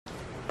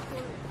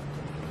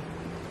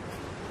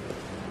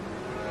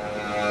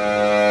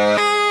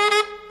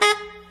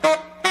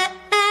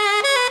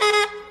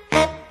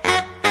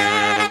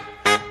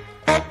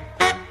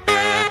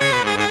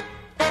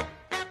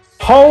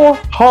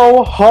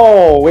Ho,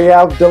 ho! We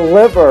have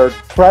delivered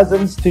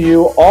presents to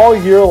you all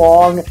year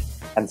long,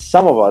 and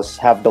some of us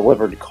have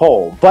delivered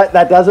coal. But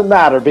that doesn't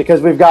matter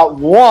because we've got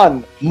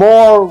one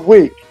more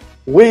week,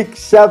 week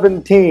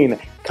 17,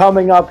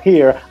 coming up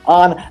here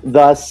on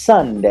the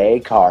Sunday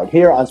Card,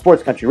 here on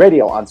Sports Country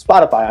Radio, on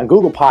Spotify, on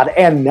Google Pod,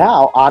 and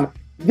now on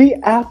the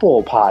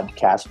Apple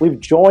Podcast. We've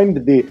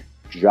joined the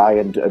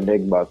giant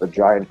enigma, the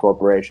giant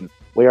corporation.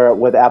 We are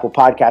with Apple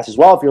Podcasts as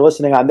well. If you're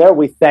listening on there,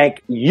 we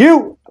thank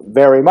you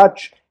very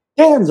much.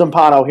 Dan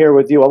Zampano here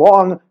with you,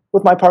 along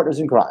with my partners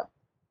in crime,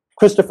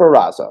 Christopher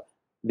Raza,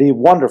 the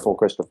wonderful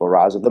Christopher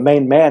Raza, the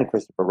main man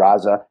Christopher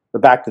Raza, the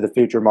Back to the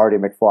Future Marty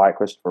McFly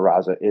Christopher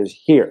Raza is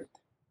here.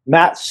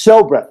 Matt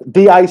Sobreth,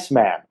 the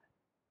Iceman,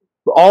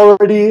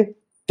 already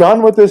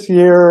done with this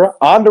year,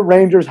 on to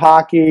Rangers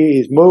hockey.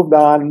 He's moved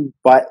on,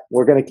 but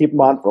we're going to keep him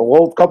on for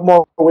a couple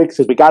more weeks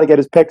because we got to get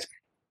his picks.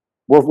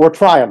 We're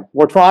trying.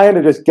 We're trying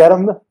to just get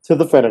him to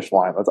the finish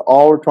line. That's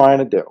all we're trying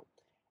to do.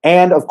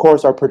 And, of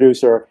course, our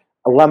producer,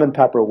 Lemon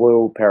Pepper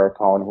Lou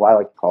Perricone, who I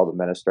like to call the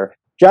minister.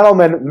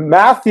 Gentlemen,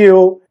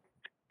 Matthew,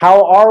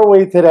 how are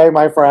we today,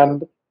 my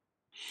friend?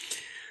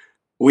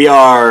 We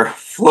are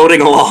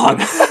floating along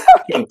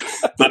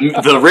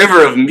the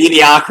river of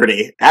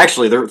mediocrity.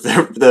 Actually,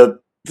 the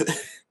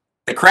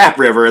crap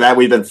river that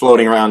we've been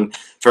floating around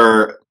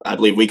for, I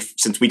believe,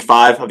 since week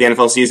 5 of the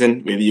NFL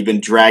season. You've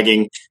been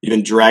dragging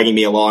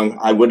me along.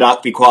 I would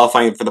not be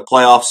qualifying for the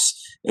playoffs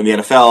in the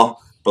NFL,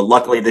 but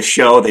luckily this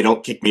show, they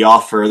don't kick me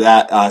off for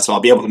that, so I'll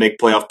be able to make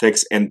playoff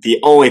picks. And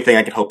the only thing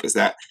I can hope is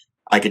that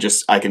I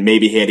can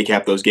maybe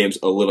handicap those games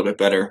a little bit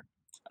better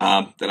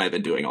than I've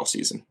been doing all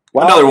season.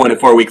 Wow. Another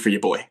 1-4 week for you,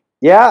 boy.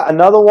 Yeah,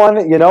 another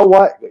one. You know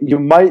what? You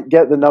might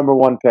get the number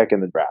 1 pick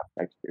in the draft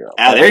next year.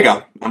 Ah, there you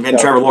go. I'm getting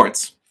Trevor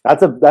Lawrence.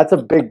 That's a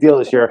big deal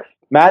this year.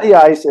 Matty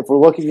Ice, if we're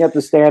looking at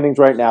the standings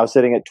right now,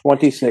 sitting at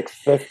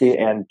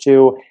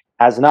 26-50-2,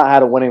 has not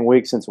had a winning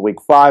week since week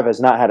 5, has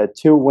not had a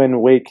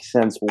 2-win week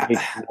since week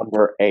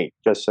number 8,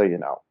 just so you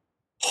know.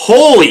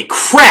 Holy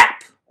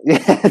crap!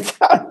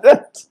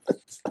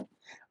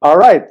 All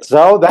right,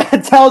 so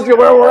that tells you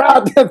where we're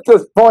at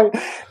this point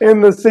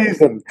in the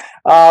season.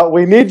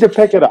 We need to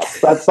pick it up.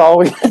 That's all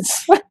we can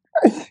say.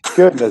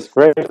 Goodness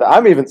gracious.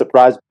 I'm even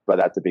surprised by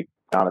that, to be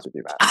honest with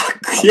you, Matt.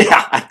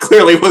 Yeah, I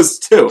clearly was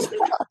too.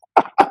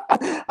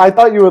 I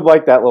thought you would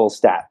like that little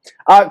stat.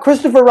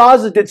 Christopher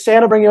Raza, did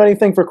Santa bring you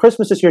anything for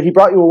Christmas this year? He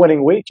brought you a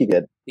winning week. He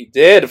did. He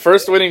did.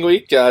 First winning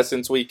week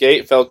since week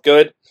 8. Felt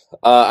good.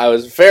 I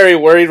was very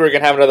worried we were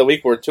going to have another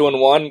week where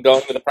 2-1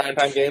 going to the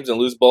primetime games and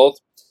lose both.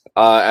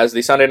 As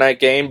the Sunday night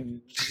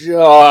game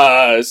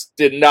just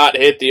did not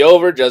hit the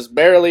over, just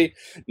barely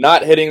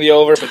not hitting the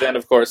over. But then,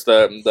 of course,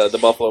 the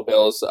Buffalo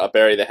Bills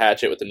bury the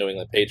hatchet with the New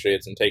England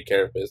Patriots and take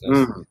care of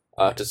business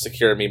to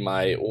secure me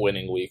my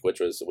winning week, which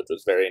was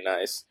very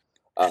nice.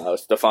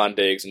 Stephon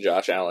Diggs and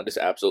Josh Allen just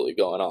absolutely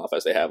going off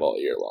as they have all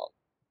year long.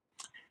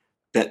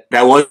 That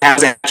was a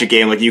hatchet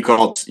game, like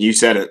you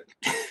said it.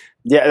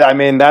 Yeah, I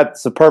mean,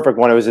 that's a perfect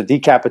one. It was a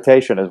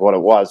decapitation is what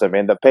it was. I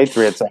mean, the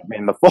Patriots,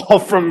 the fall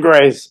from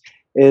grace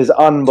is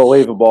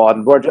unbelievable.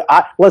 And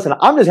listen,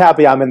 I'm just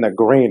happy I'm in the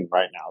green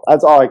right now.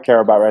 That's all I care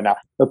about right now.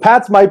 The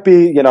Pats might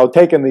be,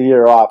 taking the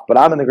year off, but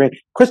I'm in the green.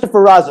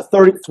 Christopher Raza,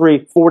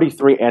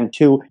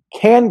 33-43-2,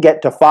 can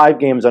get to 5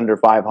 games under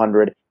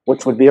 500,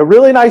 which would be a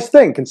really nice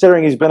thing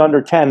considering he's been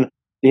under 10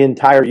 the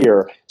entire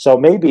year. So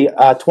maybe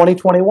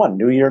 2021,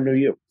 new year, new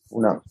you.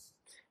 Who knows?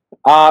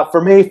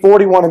 For me,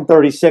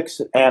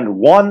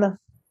 41-36-1,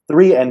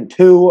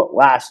 3-2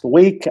 last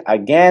week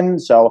again.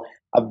 So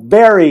a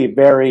very,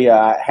 very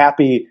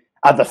happy.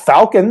 The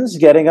Falcons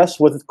getting us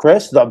with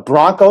Chris. The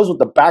Broncos with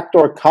the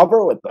backdoor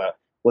cover with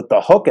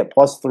the hook at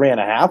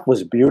 +3.5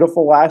 was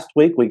beautiful last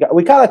week. We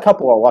got a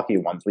couple of lucky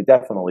ones. We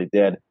definitely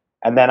did.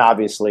 And then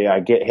obviously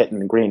get hit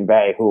in Green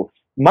Bay, who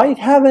might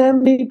have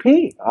an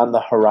MVP on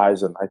the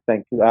horizon, I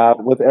think,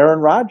 with Aaron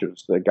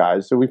Rodgers, the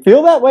guys. So we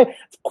feel that way.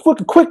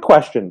 Quick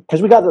question,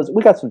 because we got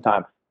some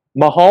time.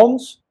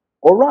 Mahomes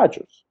or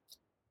Rodgers?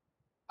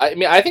 I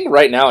mean, I think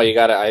right now you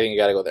gotta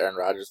go with Aaron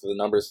Rodgers for the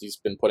numbers he's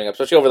been putting up,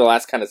 especially over the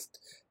last kind of.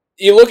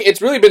 You look,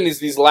 it's really been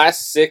these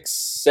last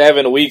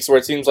 6-7 weeks where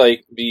it seems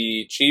like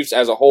the Chiefs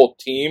as a whole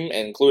team,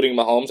 including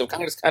Mahomes, have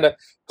kind of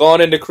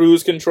gone into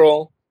cruise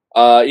control.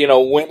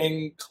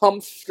 Winning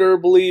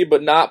comfortably,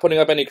 but not putting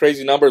up any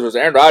crazy numbers. Whereas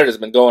Aaron Rodgers has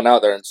been going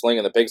out there and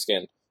slinging the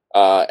pigskin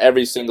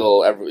every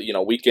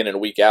week in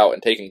and week out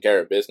and taking care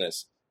of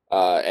business.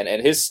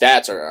 And his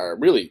stats are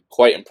really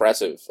quite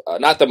impressive.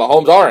 Not that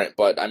Mahomes aren't,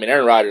 but I mean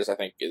Aaron Rodgers I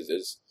think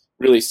is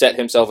really set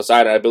himself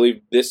aside. And I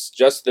believe this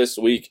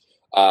week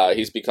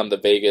he's become the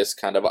Vegas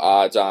kind of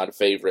odds-on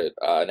favorite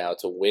now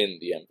to win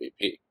the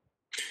MVP.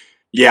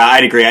 Yeah,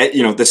 I'd agree.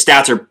 The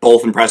stats are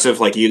both impressive.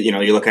 Like you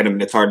look at him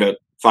and it's hard to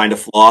find a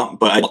flaw,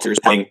 but there's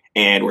playing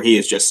and where he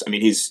is just,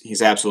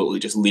 he's absolutely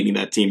just leading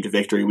that team to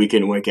victory week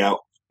in and week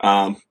out.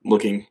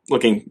 Looking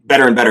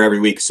better and better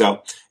every week.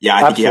 So yeah,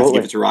 I think you have to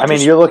give it to Rodgers. I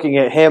mean, you're looking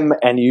at him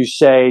and you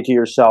say to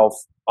yourself,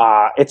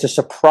 it's a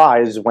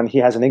surprise when he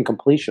has an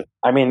incompletion.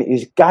 I mean,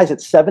 he's guys at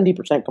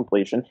 70%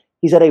 completion.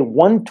 He's at a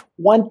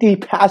 120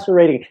 passer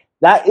rating.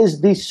 That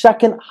is the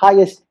second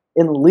highest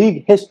in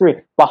league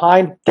history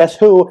behind, guess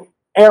who?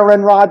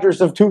 Aaron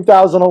Rodgers of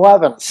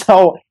 2011.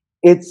 So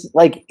it's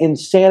like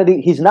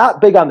insanity. He's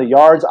not big on the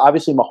yards.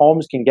 Obviously,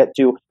 Mahomes can get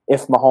to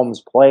if Mahomes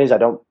plays. I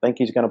don't think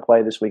he's going to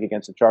play this week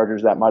against the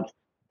Chargers that much.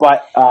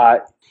 But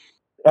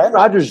Aaron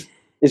Rodgers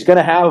is going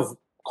to have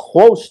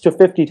close to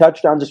 50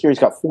 touchdowns this year. He's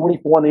got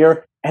 44 in the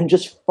year and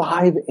just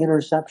 5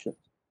 interceptions.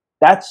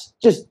 That's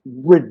just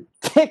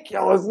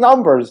ridiculous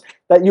numbers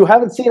that you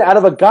haven't seen out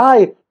of a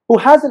guy who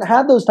hasn't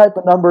had those type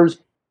of numbers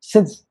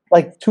since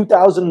like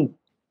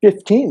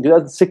 2015,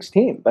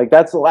 2016. Like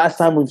that's the last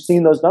time we've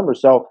seen those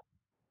numbers. So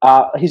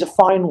he's a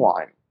fine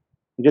wine.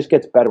 He just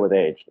gets better with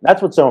age.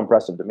 That's what's so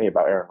impressive to me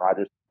about Aaron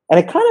Rodgers. And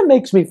it kind of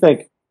makes me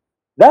think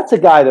that's a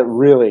guy that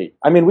really,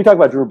 I mean, we talk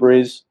about Drew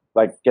Brees,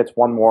 like gets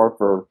one more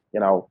for,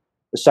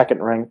 the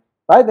second ring.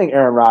 I think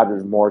Aaron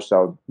Rodgers more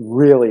so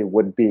really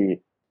would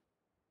be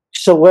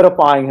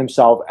solidifying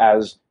himself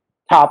as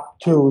top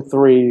 2,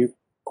 3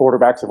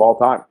 quarterbacks of all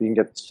time. You can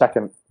get the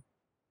second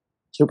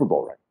Super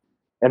Bowl ring,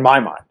 in my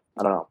mind.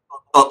 I don't know.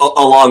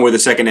 Along with a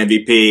second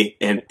MVP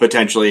and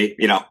potentially,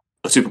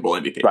 a Super Bowl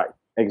MVP. Right,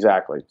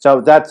 exactly. So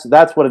that's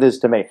what it is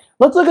to me.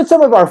 Let's look at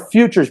some of our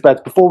futures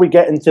bets before we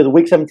get into the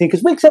Week 17,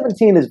 because Week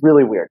 17 is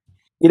really weird.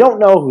 You don't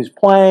know who's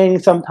playing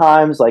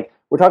sometimes. Like,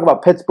 we're talking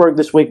about Pittsburgh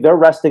this week. They're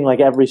resting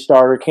like every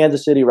starter.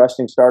 Kansas City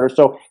resting starter.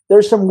 So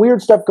there's some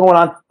weird stuff going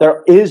on.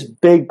 There is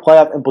big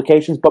playoff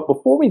implications. But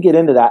before we get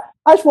into that,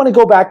 I just want to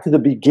go back to the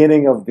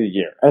beginning of the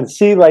year and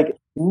see like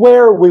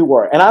where we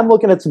were. And I'm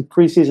looking at some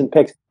preseason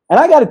picks. And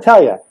I got to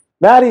tell you,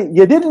 Matty,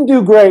 you didn't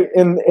do great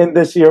in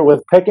this year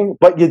with picking,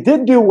 but you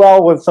did do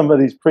well with some of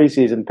these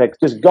preseason picks.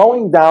 Just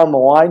going down the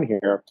line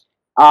here,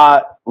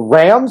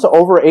 Rams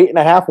over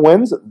 8.5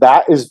 wins.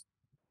 That is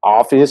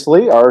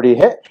obviously already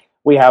hit.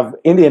 We have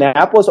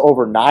Indianapolis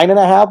over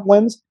 9.5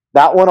 wins.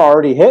 That one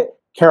already hit.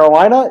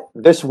 Carolina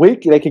this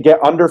week, they could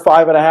get under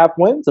 5.5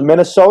 wins. And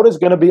Minnesota is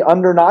going to be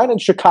under 9, and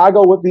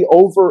Chicago would be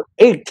over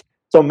 8.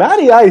 So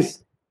Matty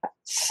Ice,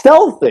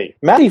 stealthy.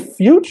 Matty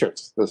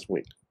futures this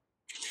week.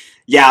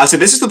 Yeah, so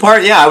this is the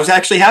part. Yeah, I was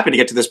actually happy to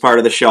get to this part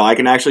of the show. I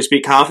can actually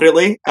speak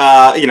confidently. So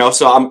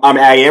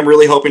I am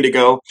really hoping to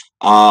go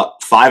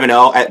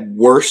 5-0 at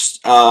worst.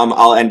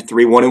 I'll end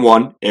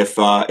 3-1-1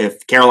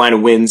 if Carolina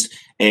wins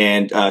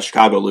and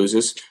Chicago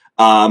loses.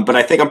 But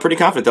I think I'm pretty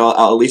confident though.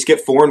 I'll at least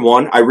get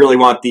 4-1. I really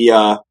want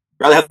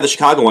rather have the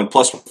Chicago one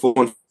plus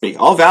 150.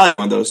 I'll value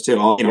on those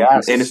too.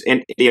 Yes.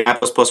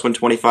 Indianapolis plus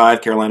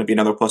 125, Carolina be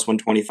another plus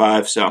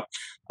 125. So.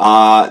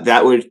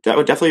 That would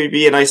definitely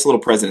be a nice little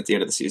present at the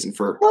end of the season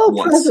for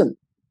once. Present.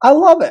 I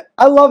love it.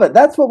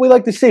 That's what we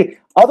like to see.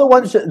 Other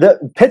ones,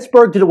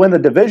 Pittsburgh to win the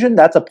division,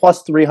 that's a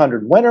plus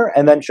 300 winner,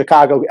 and then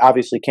Chicago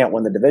obviously can't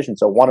win the division,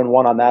 so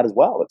 1-1 on that as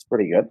well. That's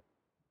pretty good.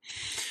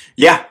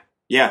 Yeah.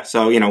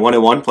 So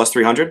 1-1 plus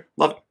 300,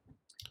 love it.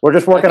 We're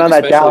just working on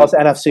that Dallas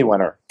NFC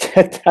winner.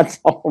 That's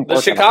all. The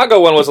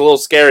Chicago one was a little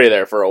scary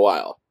there for a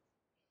while.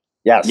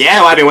 Yes.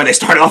 Yeah, I mean when they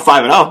started off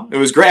 5-0, it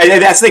was great.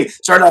 That's the thing.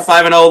 Started off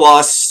 5-0,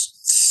 lost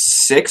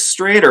 6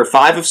 straight or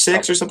 5 of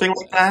 6 or something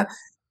like that.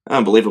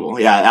 Unbelievable.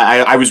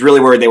 Yeah, I was really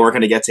worried they weren't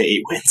going to get to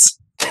 8 wins.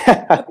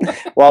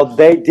 Well,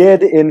 they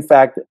did in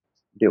fact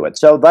do it.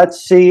 So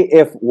let's see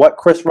what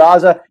Chris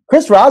Raza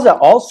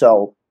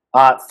also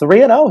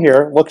 3-0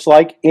 here looks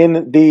like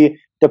in the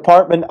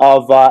department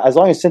of as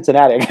long as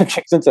Cincinnati. I got to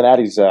check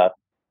Cincinnati's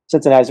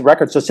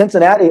record. So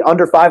Cincinnati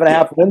under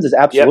 5.5 wins is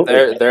absolutely.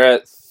 Yeah, they're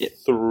at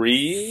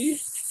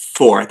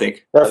 3-4, I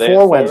think. They're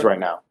 4 wins right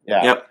now.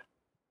 Yeah. Yep.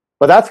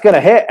 But that's going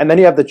to hit. And then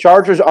you have the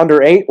Chargers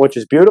under 8, which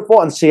is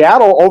beautiful. And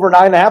Seattle over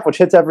 9.5, which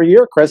hits every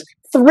year, Chris.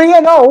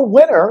 3-0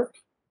 winner.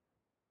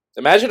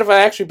 Imagine if I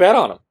actually bet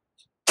on them.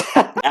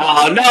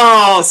 Oh,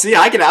 no. See,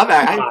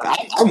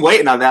 I'm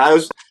waiting on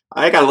that.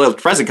 I got a little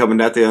present coming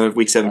at the end of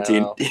Week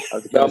 17.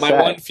 No, my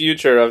one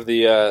future of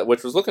the,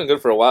 which was looking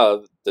good for a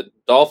while, the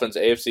Dolphins,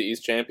 AFC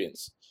East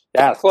champions.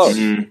 Yeah, close.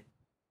 Mm-hmm.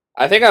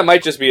 I think I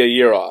might just be a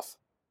year off.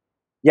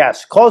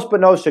 Yes, close but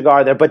no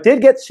cigar there. But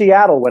did get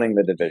Seattle winning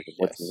the division,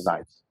 which is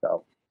nice.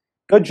 So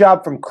good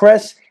job from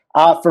Chris.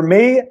 For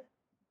me,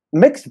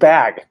 mixed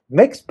bag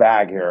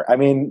here. I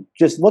mean,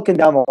 just looking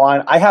down the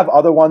line, I have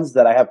other ones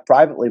that I have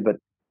privately, but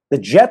the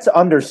Jets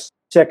under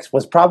 6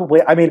 was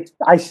probably, I mean,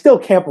 I still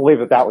can't believe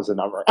that was a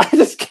number. I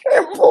just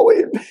can't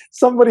believe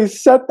somebody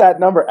set that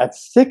number at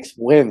 6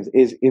 wins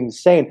is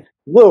insane.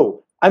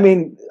 Lou, I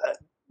mean,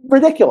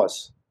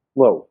 ridiculous.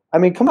 Lou, I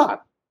mean, come on.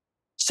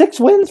 6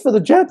 wins for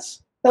the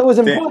Jets? That was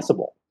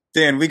impossible.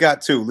 Dan, we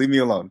got 2. Leave me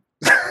alone.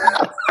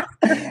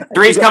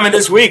 3's coming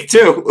this week,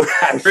 too.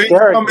 3's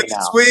coming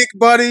this week,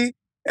 buddy.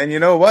 And you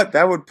know what?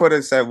 That would put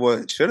us at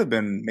what should have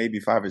been maybe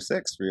 5 or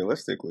 6,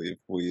 realistically, if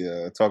we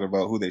talk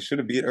about who they should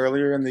have beat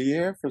earlier in the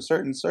year for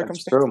certain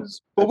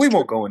circumstances. But we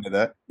won't go into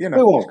that. We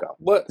won't go.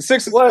 What,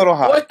 6 is a little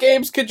high. What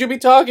games could you be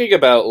talking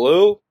about,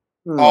 Lou?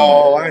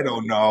 Oh, I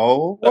don't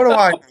know. What do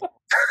I know?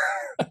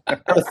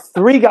 There are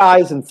 3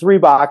 guys in 3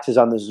 boxes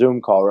on the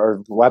Zoom call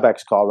or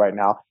WebEx call right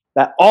now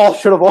that all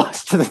should have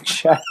lost to the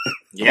Jets.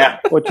 Yeah.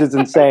 Which is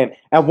insane.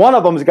 And one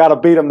of them's got to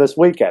beat them this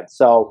weekend.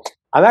 So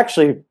I'm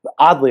actually,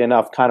 oddly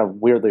enough, kind of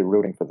weirdly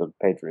rooting for the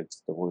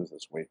Patriots to lose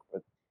this week.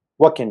 But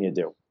what can you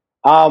do?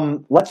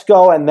 Let's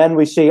go, and then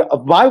we see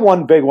my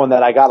one big one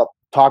that I got to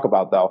talk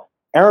about, though.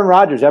 Aaron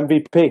Rodgers,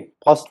 MVP,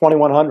 plus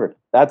 2,100.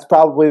 That's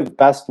probably the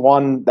best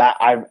one that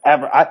I've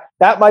ever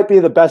that might be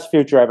the best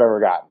future I've ever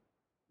gotten,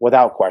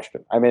 without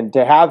question. I mean,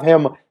 to have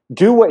him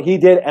do what he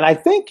did, and I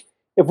think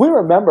if we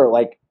remember,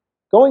 like,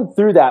 going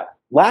through that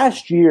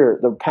last year,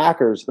 the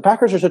Packers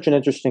are such an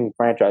interesting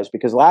franchise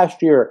because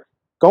last year,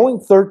 going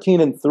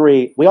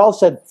 13-3, we all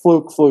said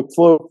fluke,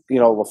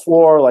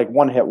 LaFleur, like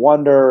one-hit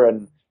wonder,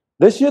 and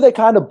this year they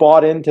kind of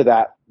bought into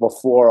that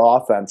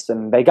LaFleur offense,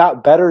 and they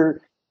got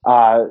better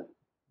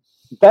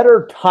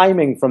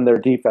timing from their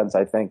defense,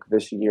 I think,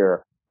 this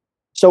year.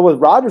 So with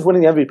Rodgers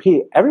winning the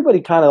MVP,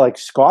 everybody kind of like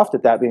scoffed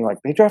at that, being like,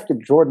 they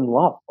drafted Jordan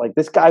Love. Like,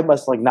 this guy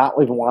must like not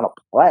even want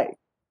to play.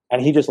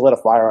 And he just lit a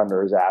fire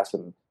under his ass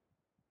and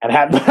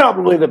had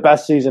probably the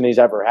best season he's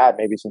ever had,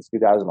 maybe since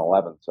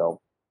 2011. So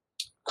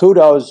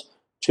kudos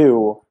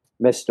to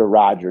Mr.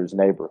 Rodgers'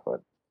 neighborhood.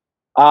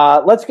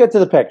 Let's get to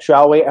the pick,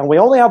 shall we? And we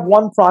only have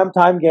one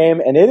primetime game,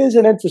 and it is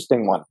an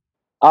interesting one.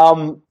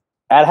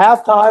 At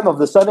halftime of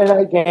the Sunday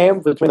night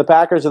game between the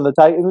Packers and the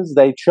Titans,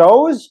 they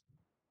chose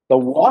the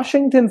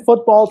Washington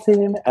football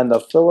team and the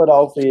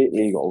Philadelphia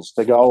Eagles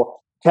to go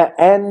to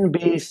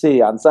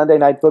NBC on Sunday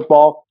Night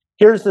Football.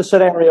 Here's the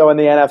scenario in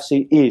the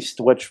NFC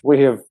East, which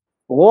we have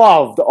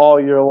loved all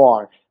year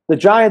long. The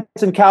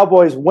Giants and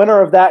Cowboys,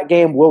 winner of that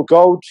game, will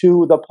go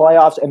to the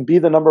playoffs and be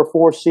the number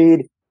 4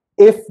 seed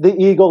if the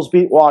Eagles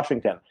beat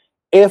Washington.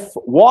 If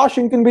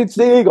Washington beats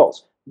the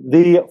Eagles,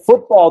 the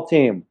football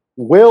team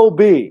will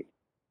be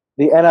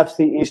the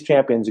NFC East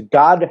champions.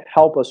 God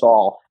help us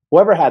all,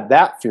 whoever had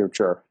that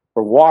future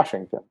for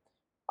Washington.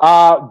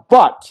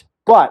 But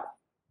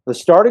the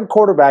starting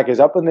quarterback is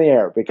up in the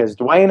air because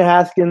Dwayne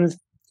Haskins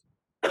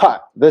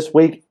cut this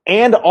week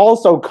and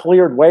also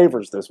cleared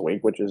waivers this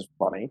week, which is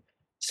funny.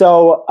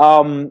 So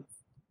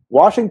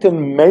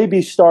Washington may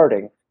be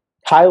starting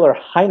Tyler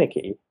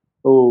Heineke,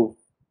 who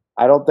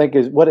I don't think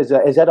is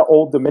that? Is that an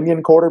Old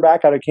Dominion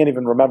quarterback? I can't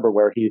even remember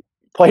where he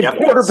played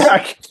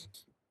quarterback.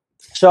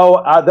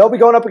 So they'll be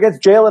going up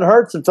against Jalen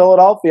Hurts in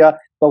Philadelphia.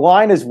 The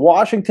line is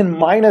Washington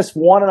minus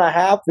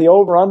 1.5. The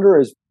over-under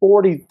is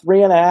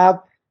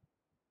 43.5.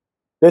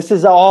 This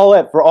is all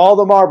it for all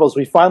the marbles.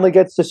 We finally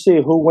get to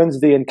see who wins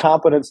the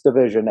incompetence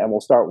division, and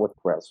we'll start with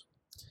Chris.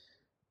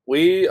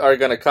 We are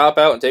going to cop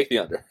out and take the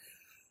under.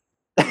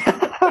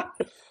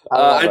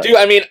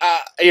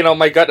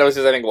 My gut knows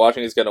is I think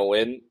Washington's going to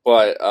win,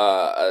 but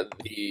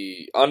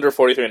the under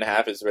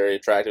 43.5 is very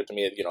attractive to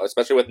me,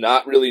 especially with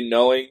not really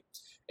knowing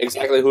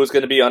exactly who's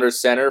going to be under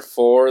center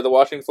for the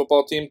Washington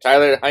football team.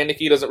 Tyler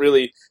Heineke doesn't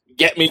really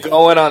get me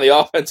going on the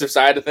offensive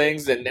side of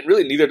things, and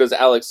really neither does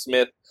Alex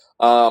Smith.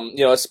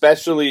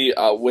 Especially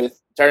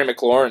with Terry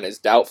McLaurin is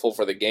doubtful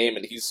for the game,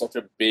 and he's such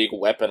a big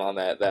weapon on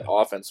that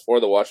offense for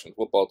the Washington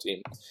football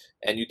team.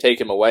 And you take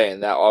him away,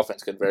 and that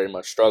offense could very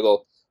much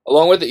struggle.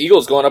 Along with the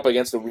Eagles going up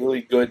against a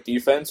really good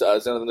defense,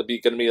 it's going to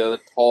be a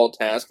tall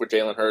task for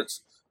Jalen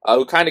Hurts,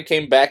 who kind of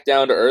came back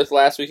down to earth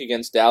last week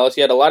against Dallas.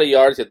 He had a lot of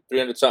yards, he had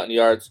 300-something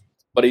yards,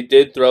 but he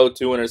did throw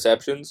 2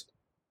 interceptions.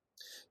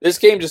 This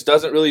game just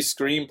doesn't really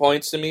scream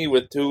points to me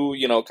with two,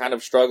 kind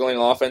of struggling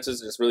offenses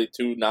and just really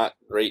two not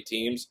great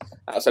teams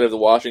outside of the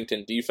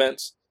Washington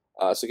defense.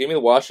 So give me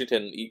the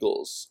Washington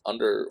Eagles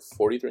under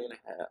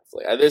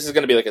 43.5. This is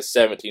going to be like a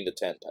 17-10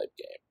 type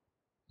game.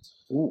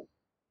 Ooh,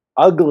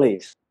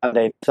 ugly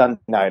Sunday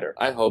nighter.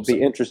 I hope so.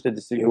 Be interested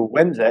to see who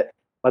wins it.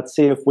 Let's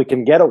see if we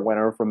can get a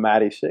winner from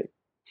Matty C.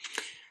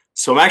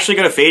 So I'm actually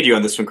going to fade you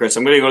on this one, Chris.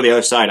 I'm going to go to the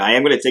other side. I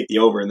am going to take the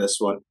over in this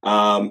one.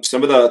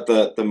 Some of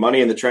the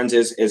money and the trends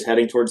is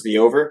heading towards the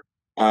over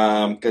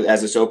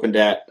as it's opened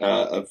at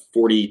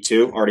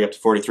 42, already up to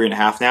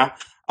 43.5 now.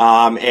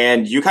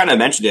 And you kind of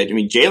mentioned it. I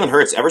mean, Jalen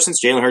Hurts, ever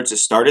since Jalen Hurts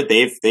has started,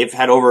 they've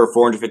had over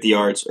 450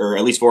 yards or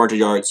at least 400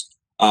 yards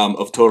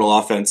of total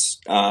offense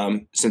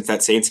since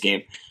that Saints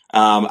game.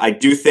 I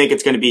do think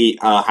it's going to be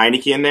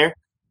Heineke in there,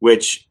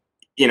 which –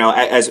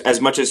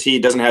 as much as he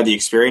doesn't have the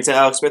experience that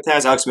Alex Smith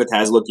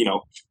has looked,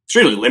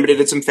 extremely limited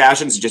in some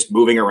fashions, just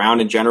moving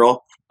around in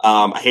general.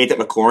 I hate that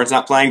McLaurin's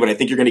not playing, but I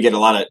think you're going to get a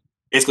lot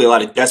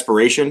of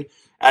desperation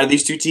out of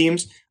these two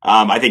teams.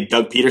 I think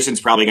Doug Peterson's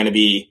probably going to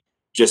be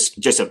just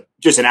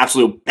an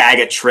absolute bag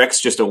of tricks,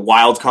 just a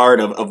wild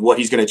card of what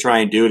he's going to try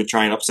and do to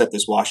try and upset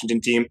this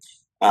Washington team.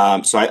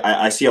 So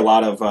I see a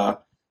lot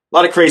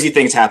of crazy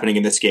things happening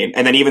in this game.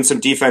 And then even some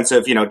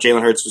defensive,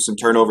 Jalen Hurts with some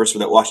turnovers for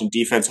that Washington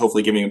defense,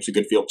 hopefully giving him some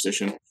good field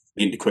position,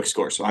 leading to quick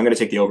score. So I'm going to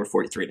take the over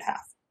 43.5.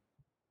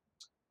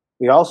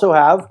 We also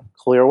have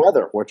clear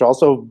weather, which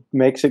also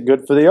makes it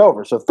good for the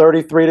over. So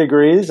 33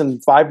 degrees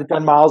and 5 to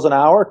 10 miles an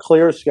hour,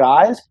 clear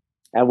skies.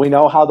 And we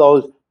know how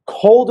those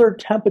colder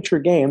temperature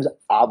games,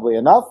 oddly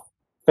enough,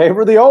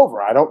 favor the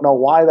over. I don't know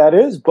why that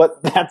is,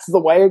 but that's the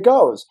way it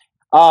goes.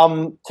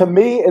 To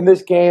me, in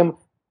this game,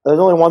 there's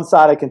only one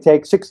side I can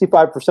take.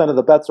 65% of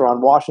the bets are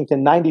on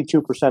Washington.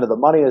 92% of the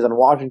money is on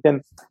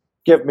Washington.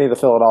 Give me the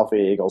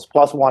Philadelphia Eagles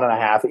plus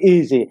 1.5,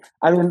 easy.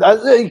 I mean,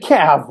 you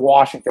can't have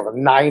Washington with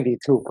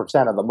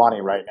 92% of the money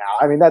right now.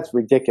 I mean, that's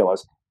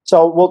ridiculous.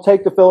 So we'll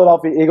take the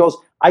Philadelphia Eagles.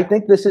 I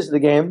think this is the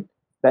game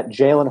that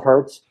Jalen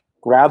Hurts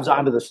grabs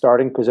onto the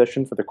starting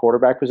position for the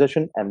quarterback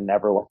position and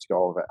never lets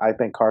go of it. I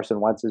think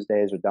Carson Wentz's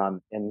days are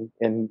done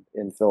in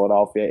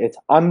Philadelphia. It's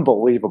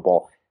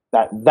unbelievable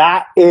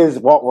that is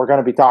what we're going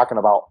to be talking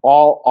about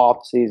all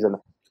off season,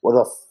 with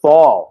a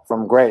fall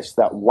from grace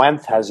that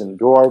Wentz has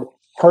endured.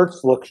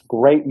 Hurts looks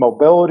great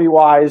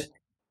mobility-wise.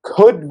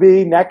 Could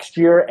be next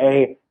year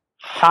a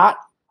hot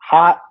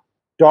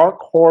dark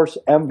horse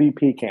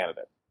MVP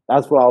candidate.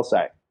 That's what I'll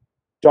say.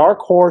 Dark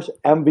horse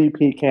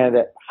MVP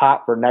candidate,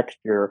 hot for next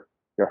year.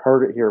 You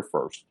heard it here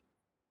first.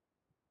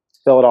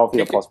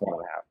 Philadelphia plus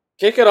 1.5.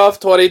 Kick it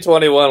off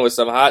 2021 with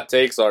some hot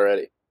takes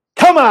already.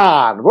 Come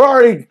on! We're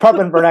already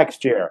prepping for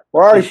next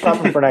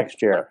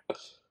year.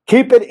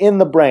 Keep it in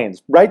the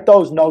brains. Write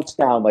those notes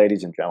down,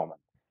 ladies and gentlemen.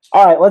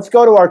 All right, let's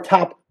go to our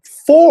top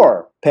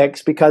 4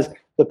 picks because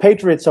the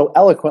Patriots so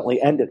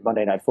eloquently ended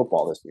Monday Night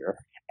Football this year.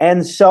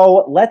 And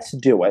so let's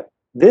do it.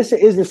 This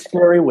is a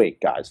scary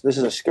week, guys. This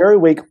is a scary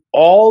week.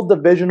 All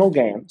divisional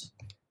games.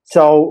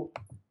 So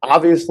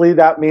obviously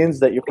that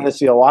means that you're going to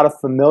see a lot of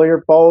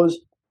familiar foes,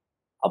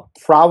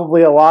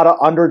 probably a lot of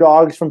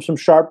underdogs from some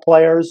sharp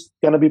players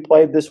going to be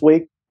played this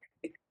week.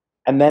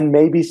 And then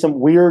maybe some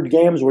weird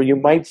games where you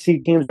might see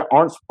teams that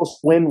aren't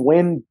supposed to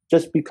win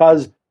just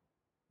because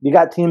you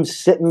got teams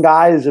sitting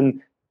guys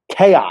and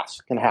chaos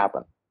can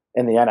happen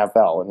in the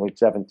NFL in Week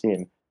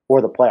 17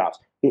 for the playoffs.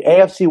 The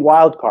AFC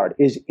wildcard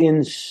is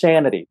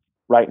insanity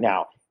right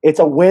now. It's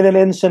a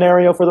win-and-in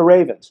scenario for the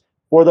Ravens,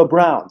 for the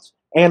Browns,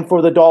 and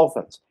for the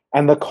Dolphins.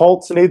 And the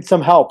Colts need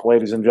some help,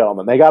 ladies and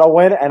gentlemen. They got to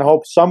win and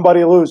hope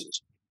somebody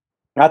loses.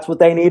 That's what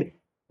they need.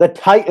 The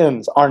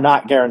Titans are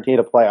not guaranteed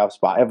a playoff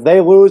spot. If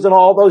they lose and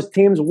all those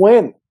teams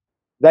win,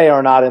 they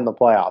are not in the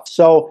playoffs.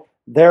 So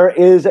there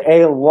is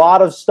a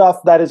lot of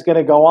stuff that is going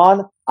to go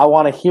on. I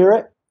want to hear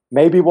it.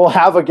 Maybe we'll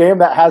have a game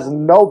that has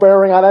no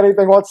bearing on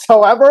anything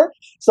whatsoever.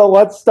 So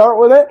let's start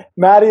with it.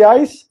 Matty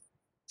Ice,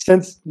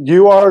 since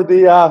you are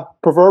the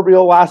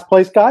proverbial last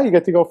place guy, you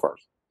get to go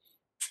first.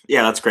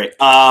 Yeah, that's great.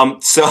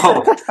 So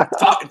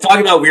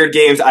talking about weird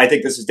games, I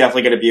think this is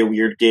definitely going to be a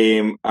weird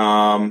game.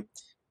 And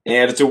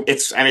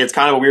it's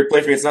kind of a weird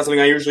play for me. It's not something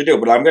I usually do,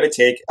 but I'm going to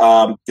take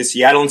the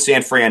Seattle and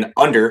San Fran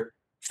under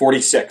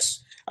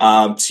 46.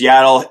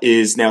 Seattle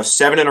is now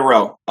 7 in a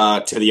row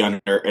to the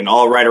under, and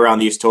all right around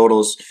these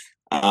totals.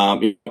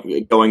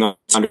 Going on,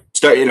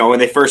 when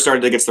they first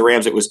started against the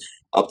Rams, it was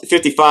up to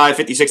 55,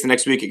 56 the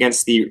next week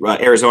against the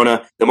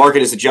Arizona. The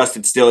market is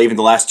adjusted still, even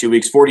the last 2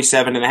 weeks,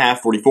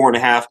 47.5,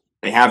 44.5.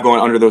 They have gone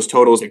under those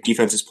totals. Their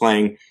defense is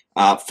playing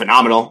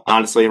phenomenal,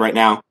 honestly, right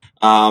now.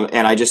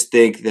 And I just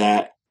think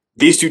that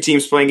these two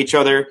teams playing each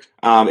other,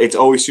 it's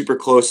always super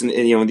close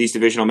in these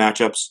divisional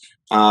matchups.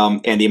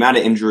 And the amount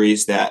of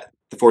injuries that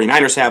the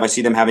 49ers have, I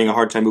see them having a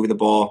hard time moving the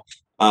ball.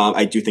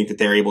 I do think that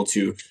they're able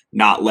to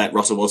not let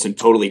Russell Wilson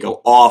totally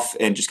go off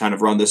and just kind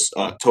of run this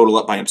total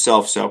up by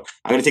himself. So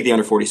I'm going to take the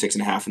under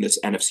 46.5 in this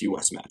NFC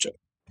West matchup.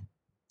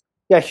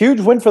 Yeah,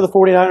 huge win for the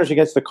 49ers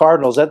against the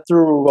Cardinals. That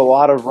threw a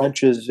lot of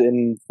wrenches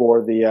in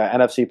for the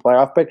NFC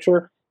playoff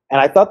picture.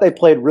 And I thought they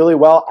played really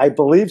well. I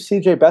believe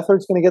C.J.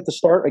 Beathard's going to get the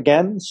start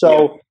again.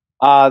 So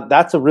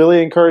that's a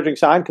really encouraging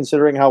sign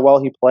considering how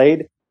well he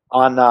played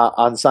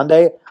on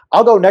Sunday.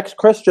 I'll go next,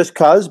 Chris, just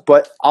because,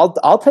 but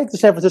I'll take the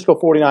San Francisco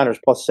 49ers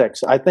plus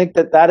 6. I think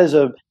that is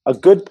a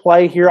good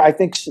play here. I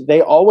think they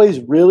always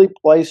really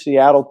play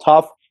Seattle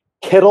tough.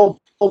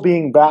 Kittle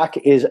being back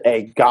is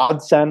a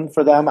godsend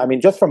for them. I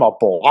mean, just from a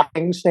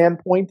blocking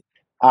standpoint,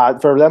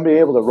 for them to be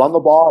able to run the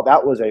ball,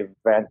 that was a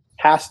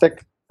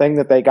fantastic thing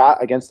that they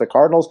got against the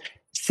Cardinals.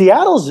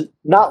 Seattle's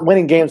not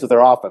winning games with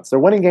their offense. They're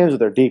winning games with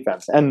their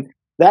defense. And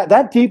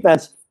that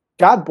defense,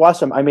 God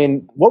bless them. I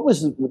mean, what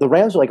was the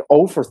Rams were like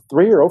 0 for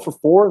 3 or 0 for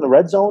 4 in the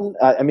red zone?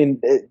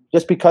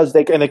 Just because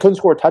they couldn't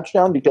score a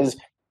touchdown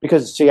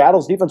because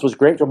Seattle's defense was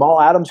great. Jamal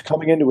Adams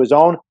coming into his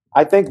own.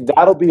 I think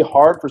that'll be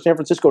hard for San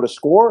Francisco to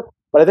score,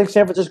 but I think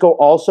San Francisco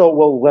also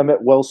will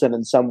limit Wilson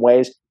in some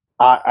ways.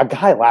 A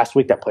guy last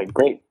week that played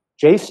great,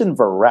 Jason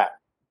Verrett,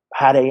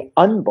 had an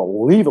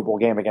unbelievable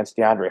game against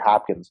DeAndre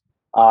Hopkins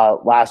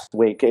last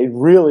week. It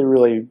really,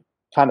 really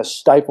kind of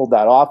stifled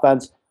that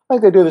offense. I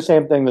think they do the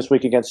same thing this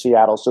week against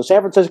Seattle. So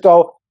San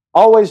Francisco,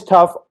 always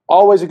tough,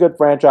 always a good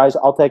franchise.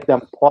 I'll take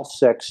them plus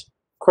 6.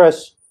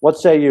 Chris, what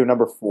say you,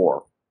 number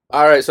 4?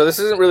 All right, so this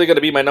isn't really going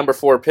to be my number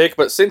 4 pick,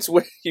 but since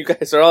you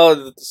guys are all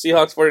the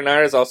Seahawks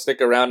 49ers, I'll stick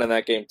around in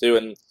that game too.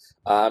 And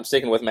I'm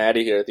sticking with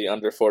Matty here at the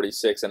under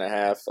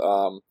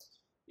 46.5.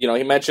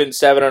 He mentioned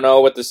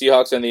 7-0 with the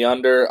Seahawks and the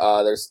under.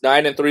 There's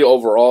 9-3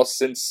 overall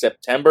since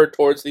September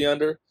towards the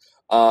under.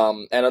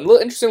 And a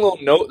interesting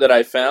little note that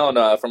I found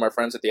from our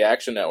friends at the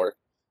Action Network.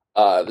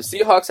 The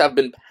Seahawks have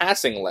been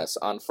passing less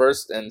on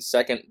first and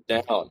second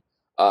down.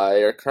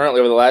 They're currently,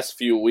 over the last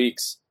few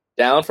weeks,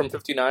 down from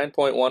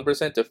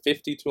 59.1% to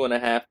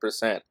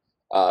 52.5%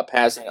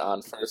 passing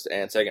on first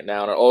and second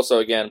down. Or also,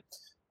 again,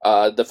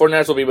 The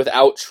 49ers will be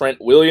without Trent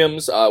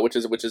Williams, which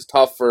is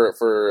tough for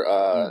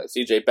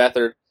CJ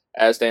Beathard.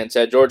 As Dan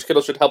said, George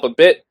Kittle should help a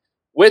bit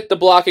with the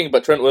blocking,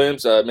 but Trent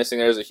Williams missing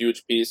there is a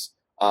huge piece.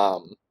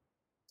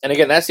 And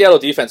again, that Seattle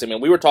defense, I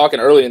mean, we were talking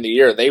early in the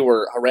year, they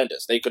were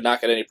horrendous. They could not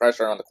get any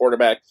pressure on the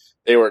quarterback.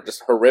 They were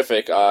just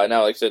horrific.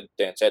 Now, like I said,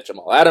 Dan said,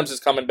 Jamal Adams is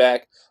coming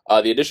back.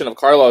 The addition of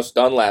Carlos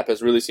Dunlap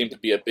has really seemed to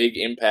be a big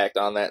impact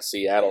on that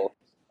Seattle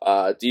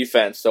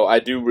defense. So I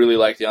do really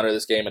like the under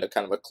this game in a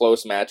kind of a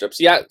close matchup.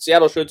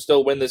 Seattle should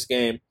still win this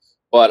game,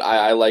 but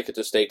I like it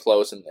to stay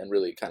close and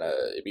really kind of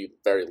be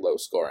very low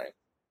scoring.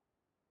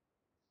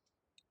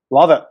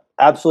 Love it.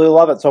 Absolutely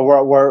love it. So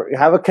we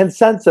have a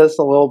consensus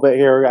a little bit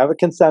here. We have a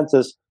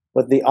consensus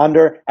with the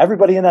under.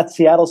 Everybody in that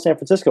Seattle-San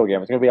Francisco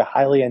game. It's going to be a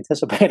highly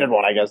anticipated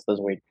one, I guess, this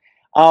week.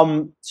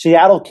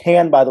 Seattle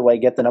can, by the way,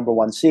 get the number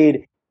 1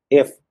 seed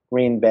if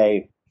Green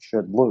Bay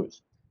should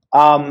lose.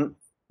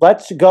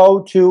 Let's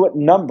go to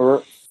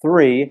number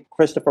 3,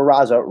 Christopher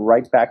Raza,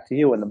 right back to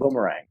you in the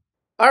boomerang.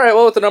 All right,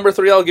 well, with the number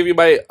 3, I'll give you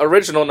my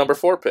original number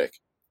 4 pick.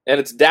 And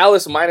it's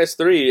Dallas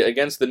 -3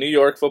 against the New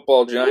York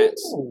Football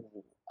Giants. Ooh.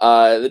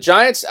 The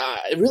Giants,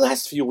 in the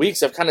last few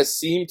weeks, have kind of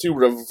seemed to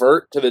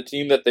revert to the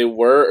team that they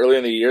were early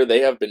in the year. They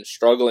have been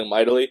struggling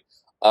mightily.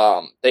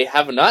 They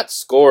have not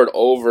scored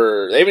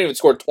they haven't even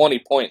scored 20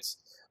 points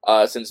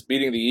since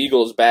beating the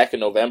Eagles back in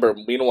November.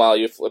 Meanwhile,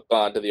 you flip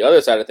on to the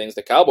other side of things,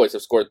 the Cowboys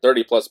have scored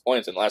 30-plus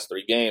points in the last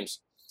 3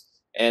 games.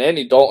 And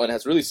Andy Dalton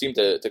has really seemed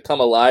to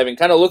come alive and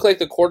kind of look like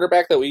the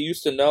quarterback that we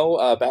used to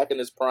know back in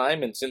his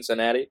prime in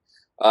Cincinnati.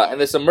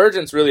 And this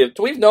emergence really,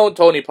 we've known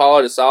Tony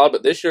Pollard is solid,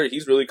 but this year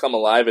he's really come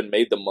alive and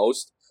made the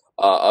most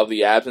of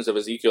the absence of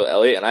Ezekiel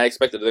Elliott, and I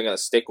expect that they're going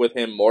to stick with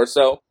him more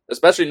so,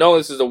 especially knowing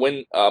this is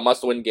a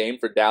must-win game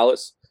for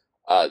Dallas.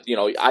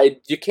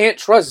 You can't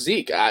trust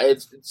Zeke.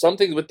 It's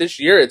something with this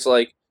year. It's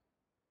like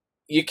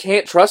you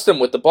can't trust him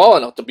with the ball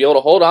enough to be able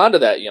to hold on to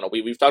that.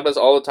 We've talked about this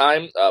all the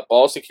time.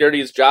 Ball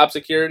security is job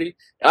security,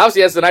 and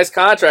obviously he has a nice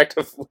contract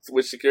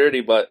with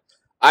security, but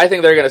I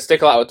think they're going to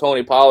stick a lot with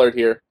Tony Pollard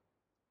here.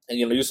 And,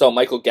 you saw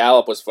Michael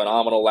Gallup was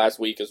phenomenal last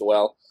week as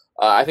well.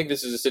 I think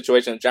this is a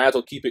situation the Giants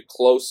will keep it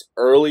close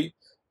early,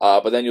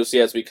 but then you'll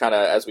see as we kind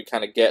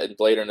of get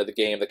later into the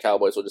game, the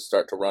Cowboys will just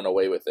start to run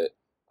away with it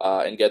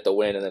and get the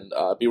win, and then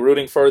be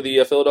rooting for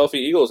the Philadelphia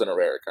Eagles in a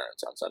rare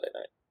occurrence on Sunday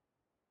night.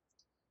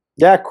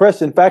 Yeah,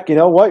 Chris. In fact, you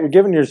know what? You're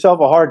giving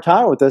yourself a hard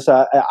time with this.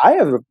 I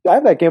have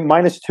that game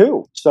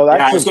 -2. So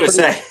that's I was going to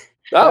say.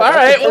 Oh, all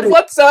right. Well,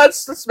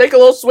 let's make a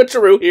little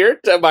switcheroo here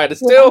to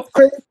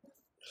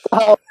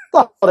 -2.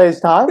 Holidays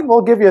time.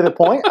 We'll give you the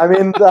point. I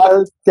mean,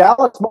 Dallas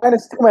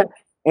 -2.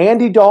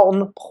 Andy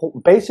Dalton,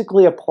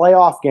 basically a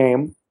playoff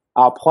game,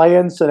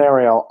 play-in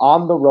scenario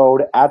on the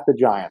road at the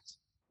Giants.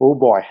 Oh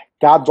boy,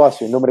 God bless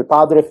you. Nomine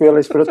Padre,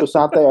 Figlio, Spirito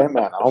Santo.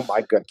 Amen. Oh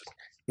my goodness.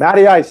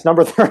 Matty Ice,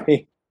 number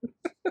 3.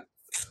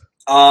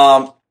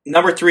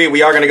 Number 3,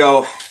 we are going to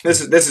go.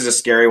 This is a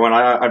scary one.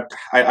 I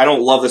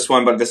don't love this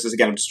one, but this is,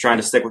 again, I'm just trying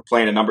to stick with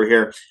playing a number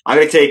here. I'm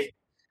going to take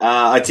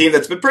a team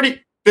that's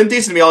been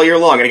decent to me all year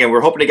long. And again, we're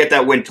hoping to get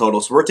that win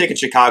total. So we're taking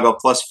Chicago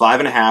plus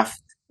 5.5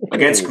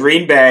 against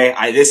Green Bay.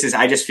 I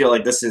just feel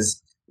like this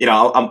is,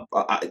 I'm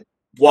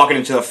walking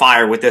into the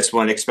fire with this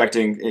one,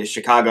 expecting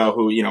Chicago,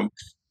 who,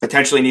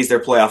 potentially needs their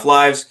playoff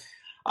lives.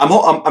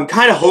 I'm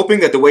kind of hoping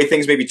that the way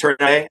things maybe turn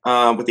today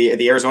with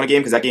the Arizona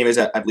game, because that game is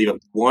at, I believe, at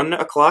 1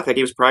 o'clock. That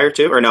game is prior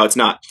to, or no, it's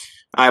not.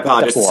 I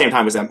apologize. It's the same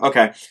time as them.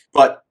 Okay.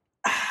 But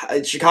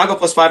Chicago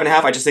plus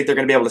 5.5, I just think they're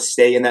going to be able to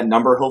stay in that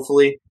number,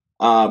 hopefully.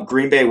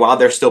 Green Bay, while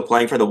they're still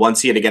playing for the 1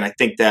 seed, again, I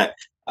think that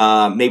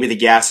maybe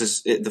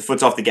the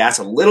foot's off the gas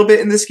a little bit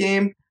in this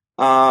game.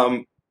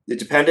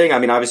 Depending, I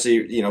mean,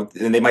 obviously,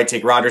 and they might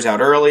take Rodgers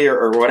out early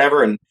or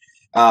whatever. And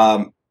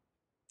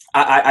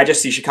I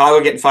just see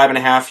Chicago getting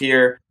 5.5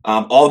 here.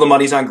 All the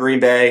money's on Green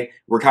Bay.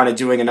 We're kind of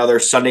doing another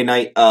Sunday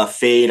night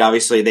fade.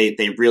 Obviously,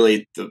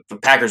 the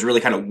Packers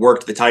really kind of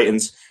worked the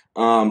Titans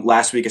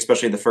last week,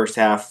 especially in the first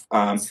half.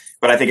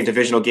 But I think a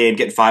divisional game,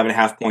 getting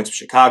 5.5 points with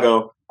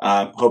Chicago.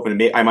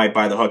 Hoping I might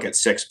buy the hook at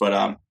 6,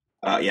 but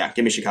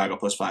give me Chicago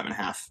plus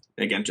 5.5.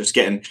 Again, just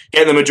getting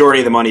the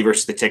majority of the money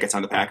versus the tickets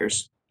on the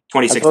Packers.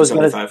 26 to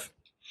 75.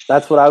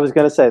 That's what I was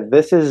going to say.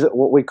 This is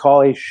what we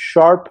call a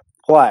sharp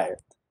play.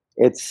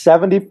 It's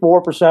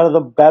 74% of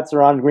the bets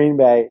are on Green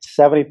Bay,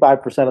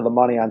 75% of the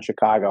money on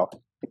Chicago.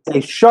 It's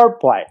a sharp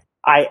play.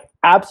 I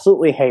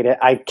absolutely hate it.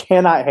 I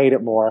cannot hate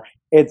it more.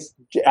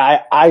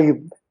 I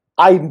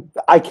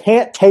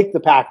can't take the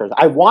Packers.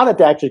 I wanted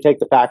to actually take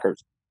the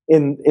Packers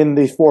in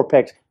these 4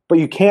 picks, but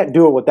you can't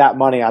do it with that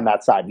money on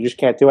that side. You just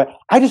can't do it.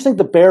 I just think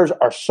the Bears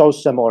are so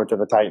similar to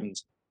the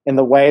Titans in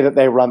the way that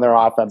they run their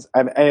offense.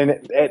 And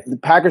the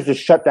Packers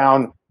just shut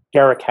down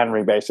Derrick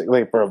Henry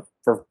basically for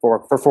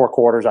 4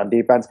 quarters on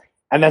defense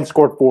and then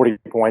scored 40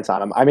 points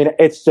on him. I mean,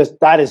 it's just,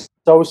 that is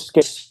so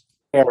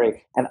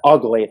scary and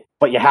ugly,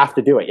 but you have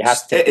to do it. You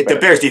have to. The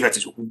Bears defense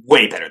is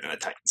way better than the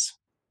Titans.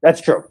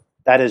 That's true.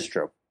 That is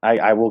true.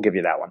 I will give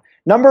you that one.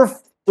 Number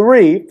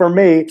 3 for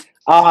me,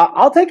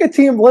 I'll take a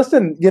team.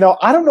 Listen,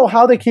 I don't know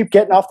how they keep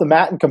getting off the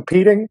mat and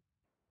competing.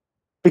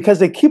 because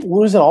they keep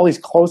losing all these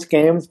close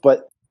games,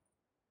 but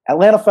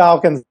Atlanta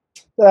Falcons,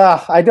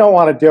 I don't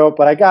want to do it,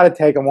 but I got to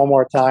take them one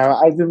more time.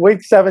 I did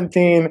week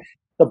 17.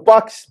 The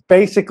Bucs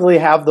basically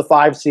have the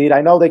 5 seed.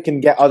 I know they can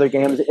get other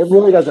games. It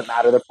really doesn't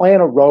matter. They're playing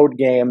a road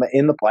game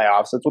in the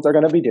playoffs. That's what they're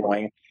going to be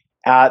doing.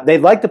 They'd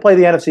like to play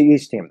the NFC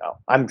East team, though.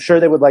 I'm sure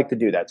they would like to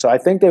do that. So I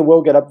think they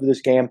will get up to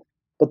this game.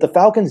 But the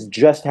Falcons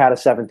just had a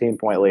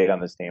 17-point lead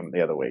on this team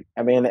the other week.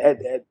 I mean,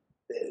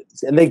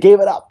 and they gave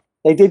it up.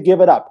 They did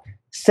give it up.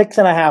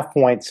 6.5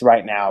 points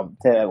right now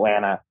to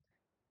Atlanta.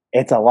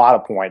 It's a lot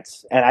of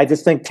points. And I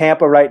just think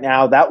Tampa right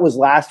now, that was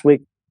last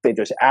week. They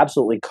just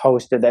absolutely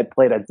coasted. They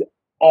played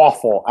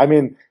awful. I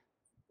mean,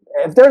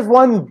 if there's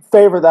one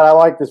favorite that I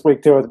like this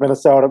week too, it's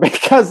Minnesota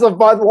because the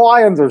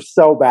Lions are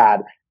so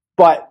bad.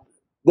 But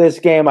this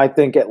game, I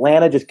think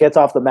Atlanta just gets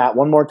off the mat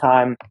one more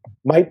time.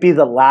 Might be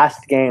the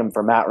last game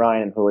for Matt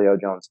Ryan and Julio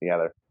Jones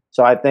together.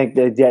 So I think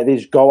they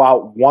just go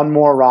out one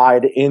more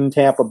ride in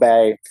Tampa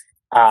Bay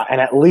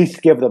and at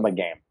least give them a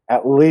game.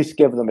 At least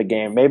give them a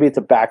game. Maybe it's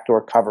a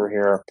backdoor cover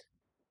here.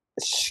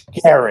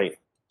 Scary.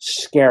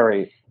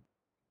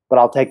 But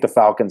I'll take the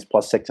Falcons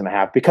plus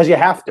 6.5 because you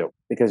have to.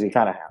 Because you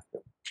kind of have to.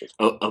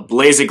 A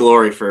blaze of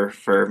glory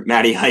for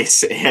Matty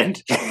Ice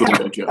and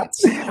Julio Jones.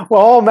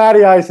 Well, all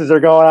Matty Ices are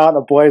going out in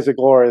a blaze of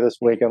glory this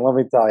weekend, let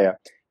me tell you.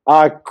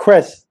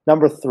 Chris,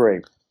 number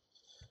 3.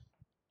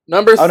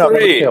 Number 3. Number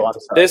 2,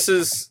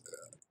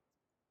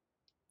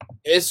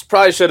 This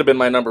probably should have been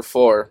my number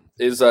 4,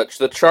 is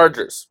the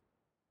Chargers.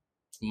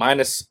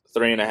 Minus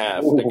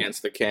 3.5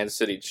 against the Kansas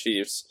City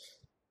Chiefs.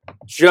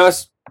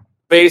 Just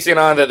basing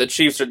on that the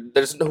Chiefs are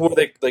who are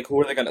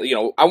they gonna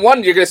you're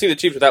gonna see the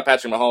Chiefs without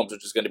Patrick Mahomes,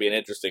 which is gonna be an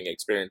interesting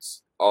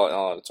experience all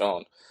on its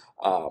own.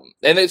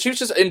 And the Chiefs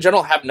just in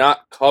general have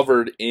not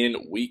covered in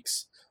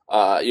weeks.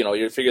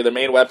 You figure their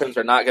main weapons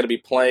are not gonna be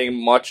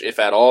playing much, if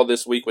at all,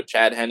 this week with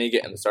Chad Henne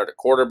getting the start at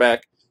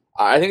quarterback.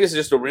 I think this is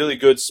just a really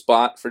good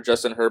spot for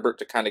Justin Herbert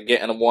to kind of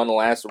get in one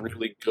last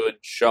really good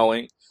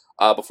showing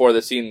before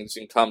the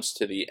season comes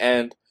to the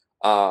end.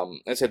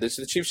 I said the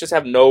Chiefs just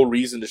have no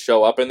reason to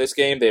show up in this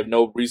game. They have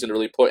no reason to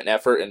really put an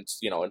effort in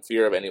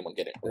fear of anyone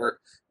getting hurt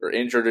or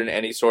injured in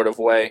any sort of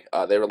way.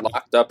 They were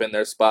locked up in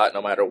their spot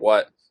no matter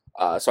what.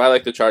 So I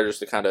like the Chargers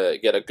to kind of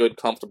get a good,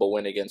 comfortable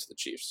win against the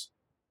Chiefs.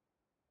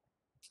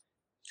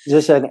 Is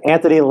this an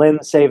Anthony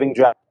Lynn saving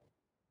job?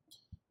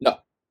 No.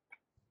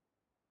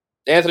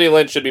 Anthony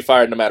Lynn should be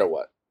fired no matter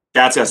what.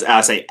 That's what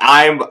I say.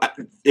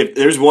 If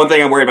there's one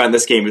thing I'm worried about in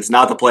this game, it's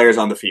not the players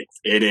on the field.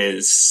 It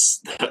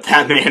is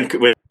that man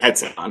with a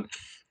headset on.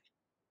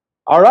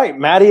 All right,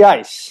 Matty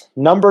Ice,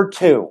 number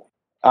 2.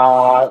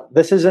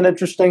 This is an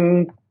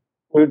interesting.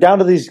 We're down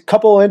to these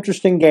couple of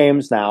interesting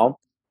games now.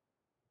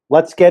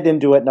 Let's get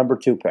into it. Number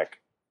 2 pick.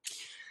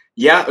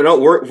 Yeah, no,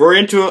 we're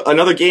into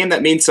another game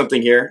that means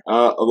something here.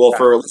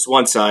 For at least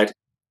one side,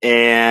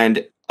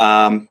 and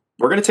we're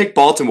going to take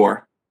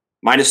Baltimore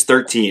minus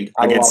 13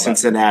 against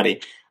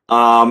Cincinnati.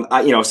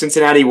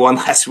 Cincinnati won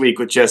last week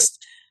with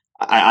just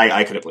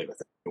I couldn't believe it.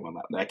 They won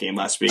that game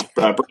last week.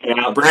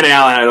 Brandon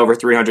Allen had over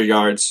 300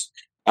 yards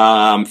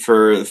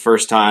for the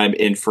first time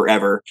in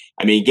forever.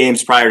 I mean,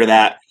 games prior to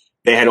that,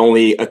 they had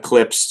only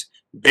eclipsed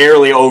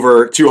barely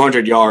over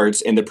 200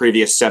 yards in the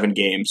previous 7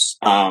 games.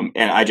 And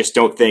I just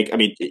don't think,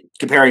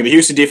 comparing the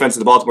Houston defense to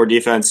the Baltimore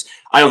defense,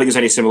 I don't think there's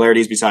any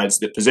similarities besides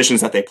the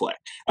positions that they play.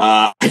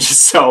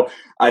 So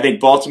I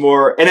think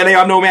Baltimore, and then they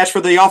have no match for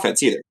the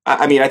offense either.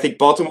 I think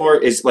Baltimore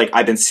is, like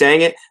I've been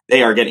saying it,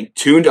 they are getting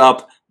tuned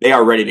up. They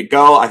are ready to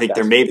go. I think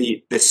they're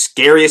maybe the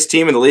scariest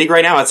team in the league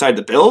right now outside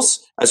the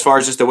Bills as far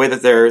as just the way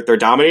that they're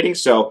dominating.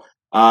 So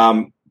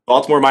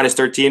Baltimore minus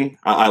 13,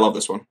 I love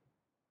this one.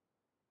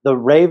 The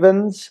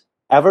Ravens,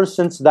 ever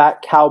since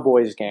that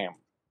Cowboys game,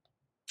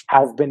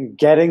 have been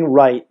getting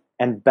right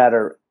and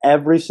better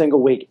every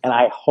single week. And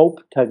I hope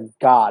to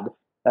God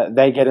that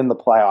they get in the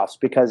playoffs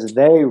because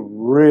they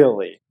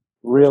really,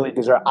 really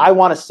deserve. I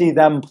want to see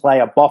them play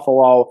a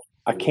Buffalo,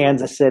 a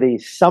Kansas City,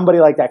 somebody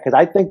like that, because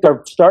I think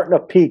they're starting to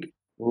peak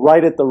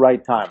right at the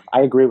right time.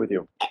 I agree with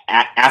you.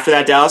 After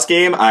that Dallas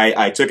game,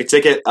 I took a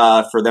ticket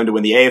for them to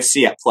win the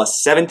AFC at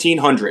plus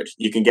 1,700.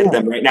 You can get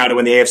them right now to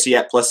win the AFC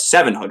at plus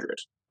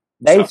 700.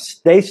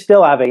 They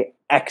still have an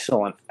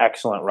excellent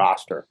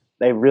roster.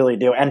 They really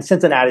do. And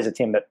Cincinnati's a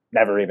team that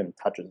never even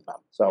touches them.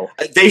 So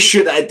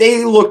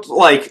they looked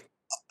like,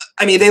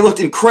 they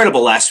looked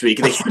incredible last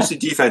week. The Houston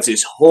defense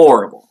is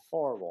horrible.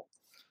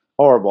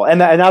 Horrible. And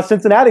now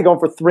Cincinnati going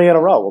for 3 in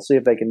a row. We'll see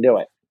if they can do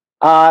it.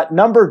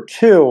 Number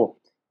 2,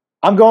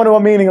 I'm going to a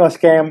meaningless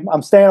game.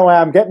 I'm staying away.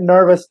 I'm getting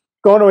nervous.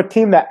 Going to a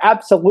team that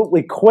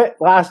absolutely quit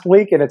last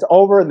week, and it's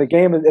over, and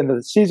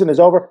the season is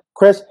over.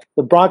 Chris,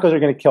 the Broncos are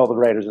going to kill the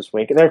Raiders this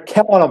week. They're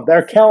killing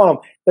them.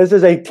 This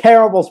is a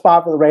terrible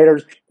spot for the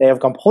Raiders. They have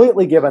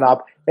completely given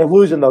up. They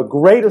lose in the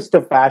greatest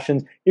of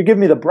fashions. You give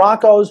me the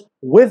Broncos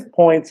with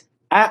points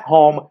at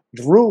home.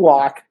 Drew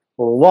Lock.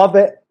 Love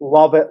it.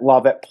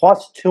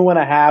 Plus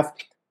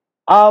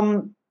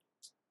 2.5.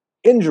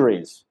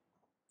 Injuries.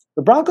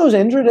 The Broncos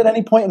injured at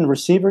any point in the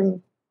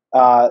receiving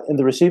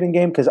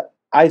game? Because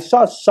I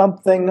saw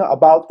something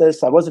about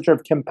this. I wasn't sure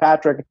if Tim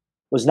Patrick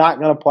was not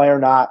going to play or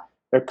not.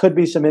 There could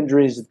be some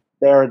injuries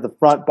there at the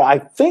front, but I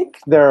think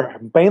they're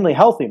mainly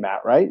healthy,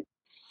 Matt, right?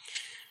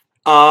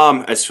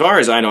 As far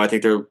as I know, I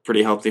think they're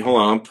pretty healthy.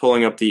 Hold on, I'm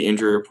pulling up the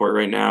injury report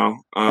right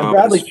now. And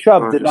Bradley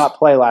Chubb did not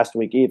play last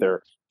week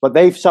either, but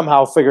they've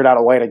somehow figured out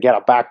a way to get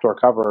a backdoor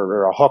cover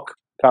or a hook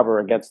cover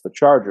against the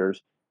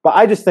Chargers. But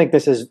I just think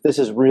this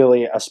is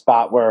really a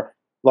spot where,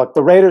 look,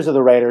 the Raiders are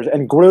the Raiders,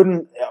 and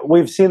Gruden.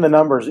 We've seen the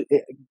numbers.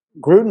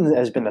 Gruden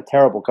has been a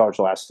terrible coach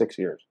the last 6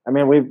 years. I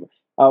mean,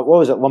 what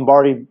was it?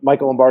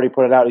 Michael Lombardi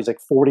put it out. He's like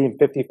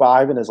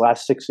 40-55 in his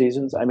last 6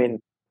 seasons. I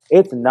mean,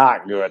 it's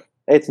not good.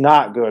 It's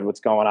not good what's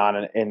going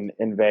on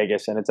in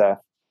Vegas, and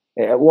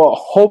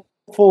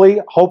hopefully.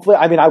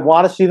 I mean, I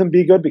want to see them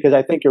be good because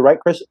I think you're right,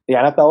 Chris. The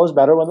NFL is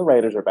better when the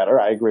Raiders are better.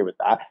 I agree with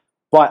that,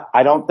 but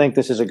I don't think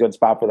this is a good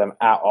spot for them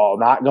at all.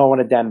 Not going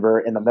to Denver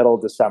in the middle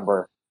of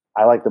December.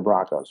 I like the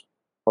Broncos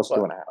plus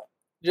 2.5.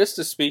 Just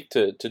to speak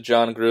to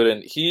John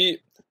Gruden,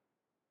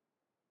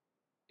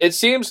 it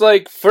seems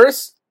like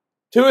first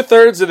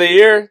 2/3 of the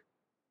year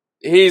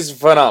he's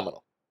phenomenal.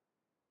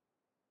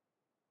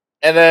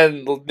 And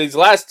then these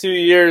last 2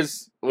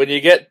 years, when you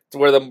get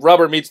where the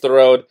rubber meets the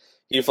road,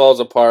 he falls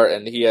apart,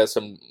 and he has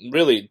some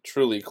really,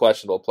 truly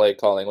questionable play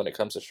calling when it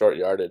comes to short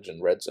yardage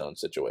and red zone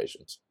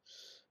situations.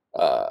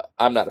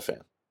 I'm not a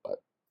fan, but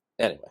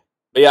anyway.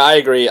 But yeah, I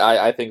agree.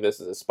 I think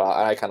this is a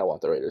spot. I kind of want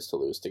the Raiders to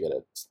lose to get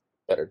a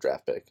better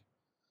draft pick.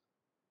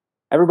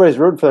 Everybody's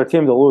rooting for their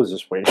team to lose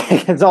this week.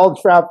 It's all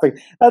draft pick.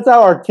 That's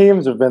how our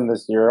teams have been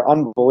this year.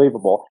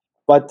 Unbelievable.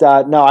 But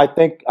no, I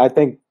think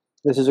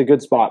this is a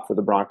good spot for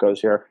the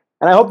Broncos here.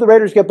 And I hope the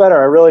Raiders get better.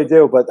 I really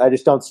do, but I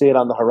just don't see it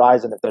on the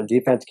horizon if their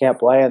defense can't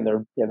play and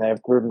they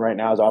have Gruden right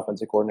now as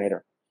offensive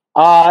coordinator.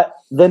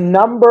 The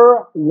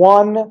number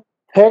one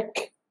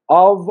pick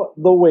of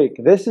the week.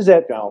 This is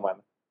it, gentlemen.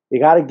 You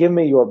got to give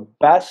me your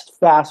best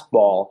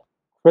fastball.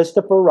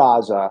 Christopher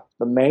Raza,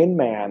 the main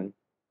man.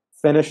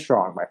 Finish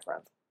strong, my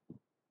friend.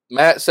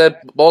 Matt said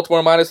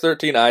Baltimore minus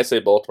 13. I say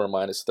Baltimore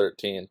minus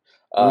 13.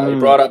 He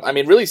brought up, I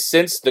mean, really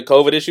since the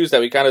COVID issues that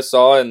we kind of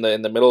saw in the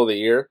middle of the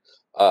year,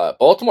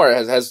 Baltimore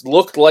has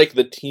looked like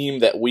the team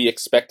that we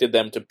expected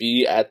them to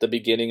be at the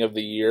beginning of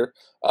the year,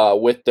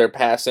 with their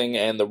passing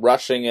and the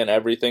rushing and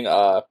everything.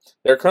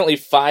 They're currently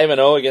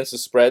 5-0 against the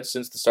spread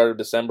since the start of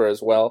December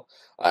as well.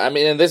 I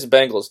mean, in this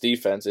Bengals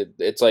defense,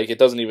 it's like it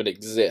doesn't even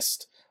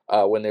exist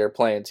when they're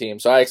playing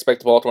teams. So I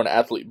expect Baltimore to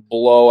absolutely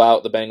blow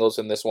out the Bengals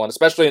in this one,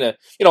 especially in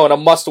a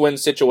must-win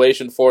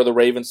situation for the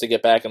Ravens to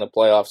get back in the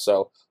playoffs.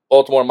 So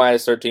Baltimore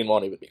minus 13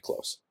 won't even be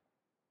close.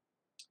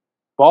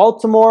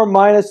 Baltimore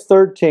minus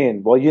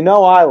 13. Well,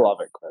 I love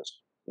it, Chris.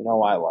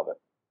 I love it.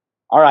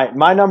 All right,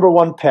 my number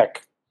one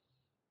pick.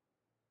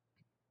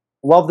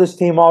 Love this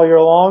team all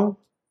year long.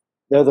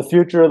 They're the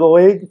future of the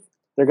league.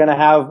 They're going to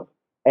have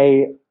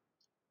a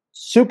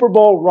Super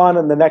Bowl run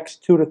in the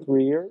next 2 to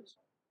 3 years,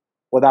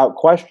 without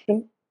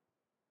question.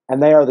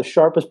 And they are the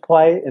sharpest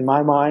play, in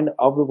my mind,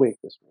 of the week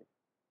this week.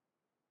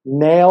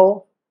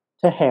 Nail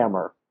to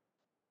hammer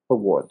the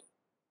wood.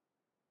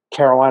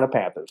 Carolina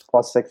Panthers,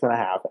 plus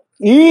 6.5.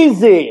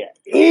 Easy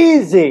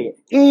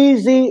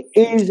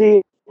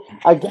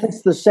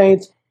against the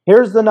Saints.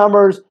 Here's the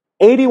numbers.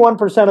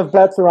 81% of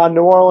bets are on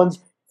New Orleans.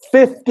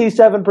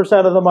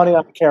 57% of the money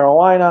on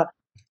Carolina.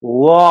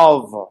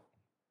 Love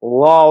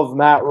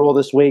Matt Rule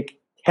this week.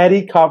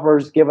 Teddy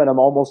covers, giving him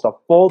almost a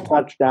full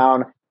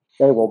touchdown.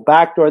 They will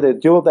backdoor. They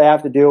do what they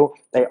have to do.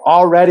 They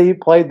already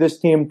played this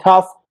team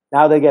tough.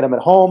 Now they get him at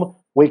home,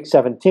 week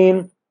 17.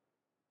 And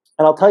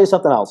I'll tell you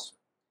something else.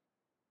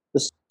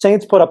 The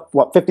Saints put up,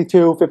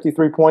 52,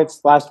 53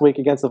 points last week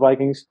against the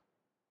Vikings.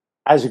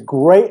 As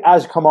great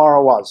as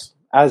Kamara was,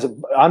 as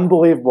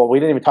unbelievable, we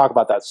didn't even talk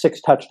about that.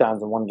 6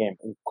 touchdowns in one game.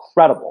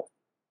 Incredible.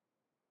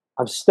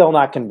 I'm still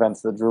not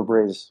convinced that Drew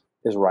Brees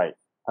is right.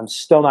 I'm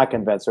still not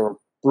convinced. There were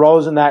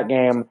throws in that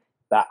game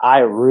that I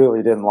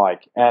really didn't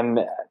like. And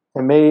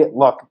to me,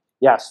 look,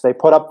 yes, they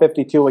put up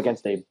 52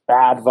 against a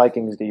bad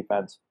Vikings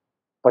defense.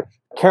 But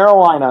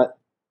Carolina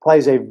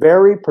plays a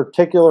very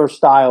particular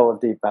style of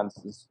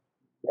defenses.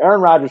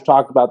 Aaron Rodgers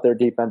talked about their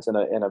defense in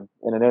an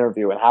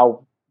interview and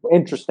how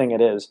interesting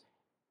it is.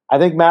 I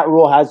think Matt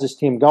Rule has this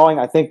team going.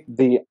 I think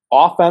the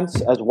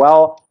offense as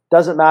well.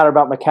 Doesn't matter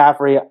about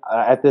McCaffrey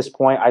at this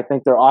point. I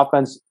think their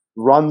offense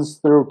runs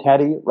through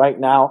Teddy right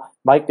now.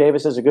 Mike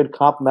Davis is a good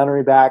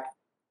complimentary back.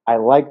 I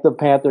like the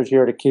Panthers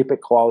here to keep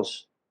it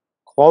close.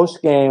 Close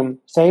game.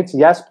 Saints,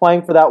 yes,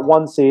 playing for that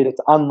 1 seed.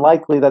 It's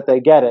unlikely that they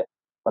get it,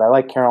 but I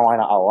like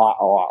Carolina a lot.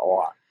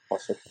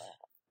 Plus 6.5.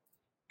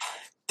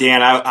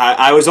 Dan,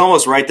 I was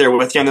almost right there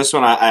with you on this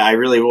one. I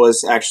really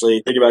was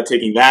actually thinking about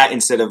taking that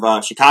instead of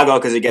Chicago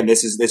because again,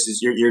 this is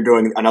you're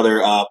doing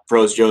another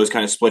pros Joe's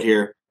kind of split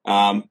here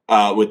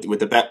with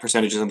the bet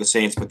percentages on the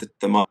Saints, but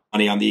the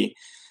money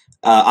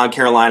on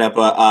Carolina.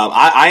 But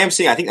I am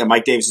seeing I think that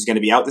Mike Davis is going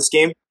to be out this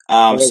game,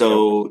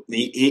 so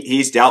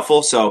he's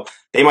doubtful. So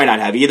they might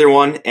not have either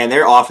one, and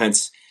their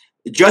offense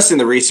just in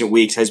the recent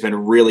weeks has been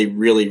really,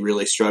 really,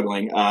 really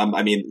struggling.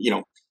 I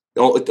mean,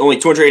 only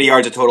 280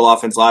 yards of total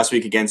offense last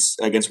week against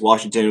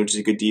Washington, which is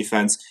a good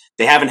defense.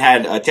 They haven't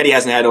had Teddy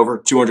hasn't had over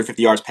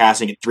 250 yards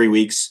passing in 3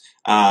 weeks,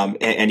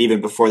 and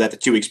even before that, the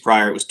 2 weeks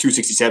prior, it was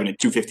 267 and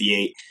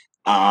 258.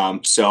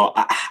 So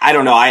I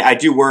don't know. I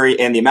do worry,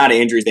 and the amount of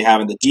injuries they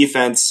have in the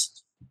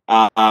defense.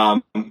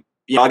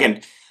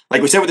 Again,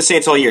 like we said with the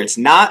Saints all year, it's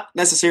not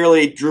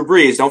necessarily Drew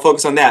Brees. Don't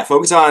focus on that.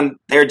 Focus on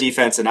their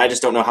defense, and I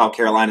just don't know how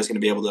Carolina's going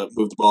to be able to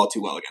move the ball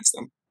too well against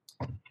them.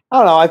 I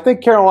don't know. I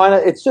think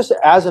Carolina, it's just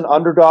as an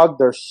underdog,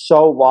 they're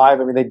so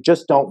live. I mean, they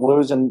just don't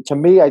lose. And to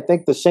me, I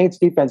think the Saints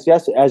defense,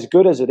 yes, as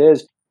good as it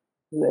is,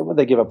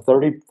 they give up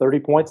 30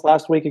 points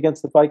last week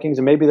against the Vikings.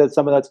 And maybe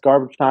some of that's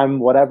garbage time,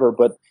 whatever.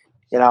 But,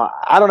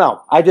 I don't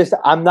know.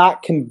 I'm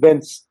not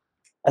convinced,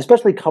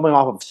 especially coming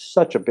off of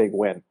such a big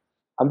win.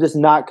 I'm just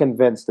not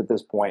convinced at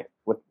this point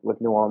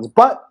with New Orleans.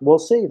 But we'll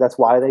see. That's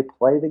why they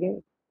play the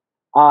game.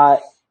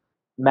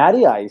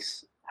 Matty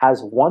Ice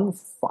has one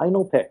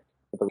final pick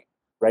for the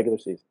regular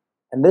season.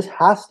 And this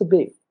has to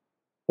be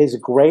his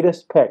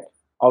greatest pick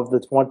of the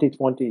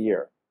 2020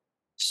 year.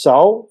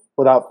 So,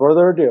 without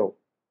further ado,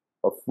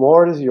 the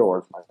floor is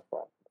yours, my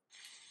friend.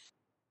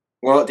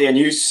 Well, Dan,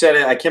 you said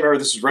it. I can't remember if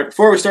this was right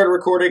before we started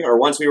recording or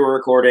once we were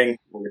recording.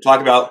 We were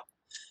talking about a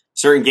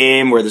certain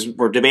game where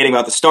we're debating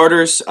about the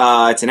starters.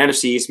 It's an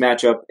NFC East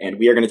matchup, and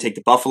we are going to take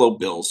the Buffalo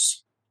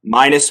Bills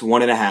minus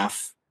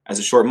 1.5 as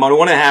a short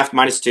 1.5,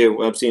 -2.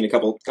 Well, I'm seeing a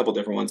couple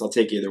different ones. I'll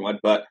take either one,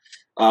 but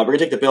we're going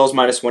to take the Bills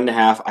minus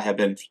 1.5. I have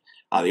been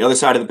the other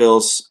side of the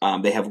Bills.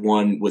 They have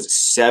won, was it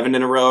 7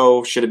 in a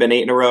row? Should have been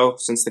 8 in a row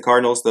since the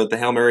Cardinals, the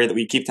Hail Mary that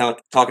we keep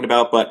talking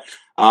about. But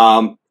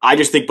I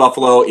just think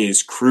Buffalo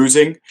is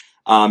cruising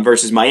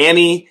versus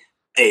Miami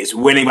is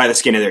winning by the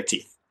skin of their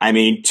teeth. I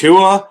mean,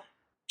 Tua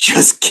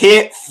just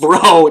can't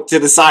throw to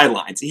the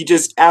sidelines. He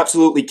just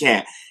absolutely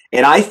can't.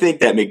 And I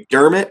think that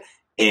McDermott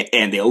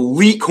and the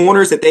elite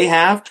corners that they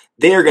have,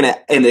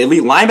 and the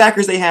elite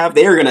linebackers they have,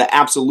 they are going to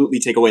absolutely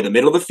take away the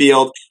middle of the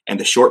field and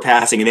the short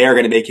passing, and they are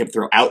going to make him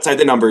throw outside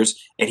the numbers,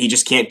 and he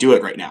just can't do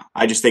it right now.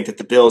 I just think that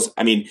the Bills,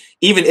 I mean,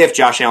 even if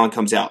Josh Allen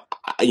comes out,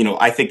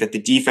 I think that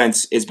the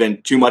defense has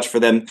been too much for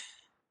them,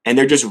 and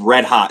they're just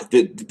red hot.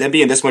 Them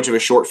being this much of a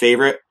short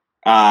favorite,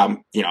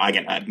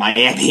 again,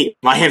 Miami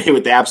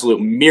with the absolute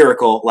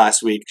miracle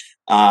last week.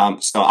 So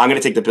I'm going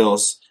to take the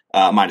Bills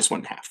minus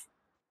 1.5.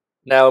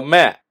 Now,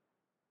 Matt,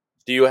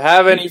 do you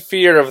have any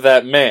fear of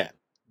that man,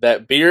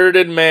 that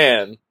bearded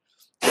man,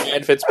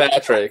 Ryan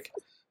Fitzpatrick,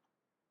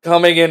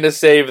 coming in to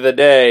save the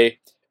day,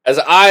 as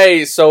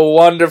I so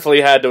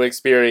wonderfully had to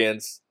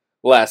experience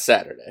last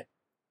Saturday?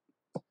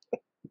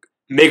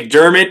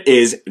 McDermott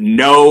is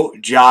no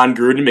John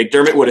Gruden.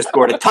 McDermott would have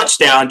scored a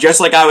touchdown, just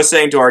like I was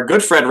saying to our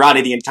good friend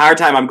Ronnie the entire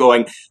time. I'm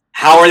going,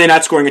 how are they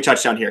not scoring a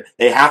touchdown here?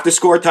 They have to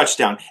score a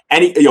touchdown.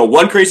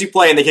 One crazy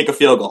play and they kick a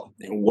field goal.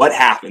 And what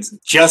happens?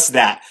 Just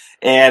that.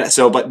 And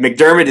so, but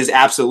McDermott is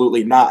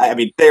absolutely not. I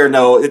mean,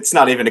 it's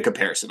not even a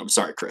comparison. I'm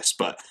sorry, Chris,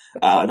 but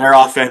their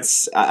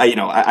offense, I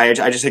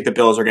just think the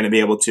Bills are going to be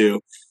able to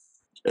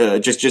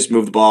just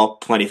move the ball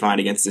plenty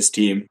fine against this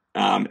team,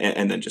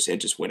 and then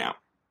just win out.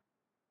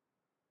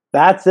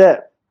 That's it.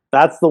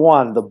 That's the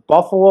one. The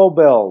Buffalo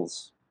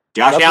Bills.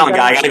 Josh Allen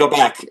guy, got to go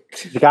back.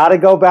 You got to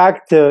go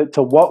back to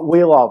what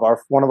we love,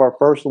 one of our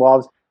first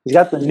loves. He's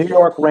got the New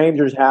York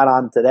Rangers hat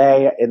on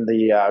today in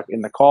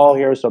the call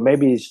here, so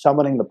maybe he's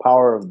summoning the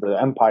power of the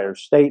Empire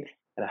State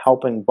and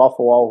helping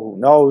Buffalo. Who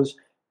knows?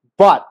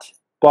 But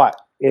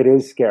it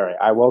is scary.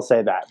 I will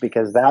say that,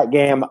 because that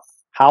game.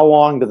 How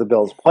long do the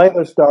Bills play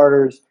their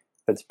starters?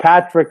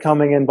 Fitzpatrick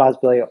coming in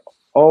possibly.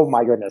 Oh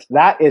my goodness,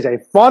 that is a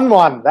fun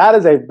one. That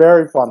is a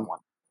very fun one.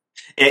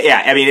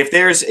 Yeah, I mean, if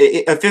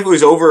it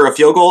was over a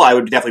field goal, I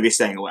would definitely be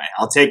staying away.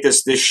 I'll take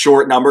this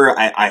short number.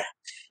 I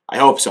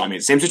hope so. I mean,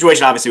 same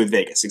situation obviously with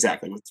Vegas,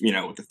 exactly with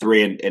the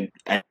 3 and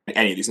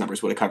any of these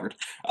numbers would have covered.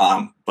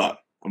 But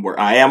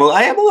I am a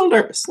little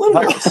nervous. A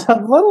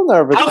little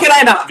nervous. How can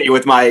I not be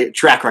with my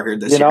track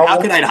record this year?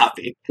 How can I not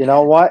be? You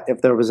know what?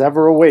 If there was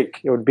ever a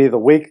week, it would be the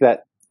week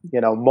that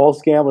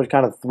most gamblers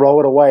kind of throw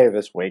it away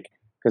this week,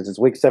 because it's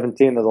week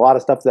 17. There's a lot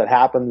of stuff that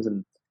happens,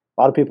 and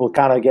a lot of people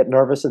kind of get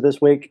nervous at this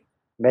week.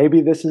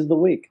 Maybe this is the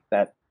week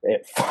that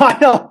it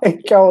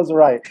finally goes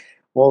right.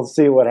 We'll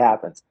see what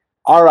happens.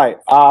 All right.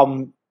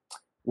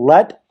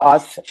 Let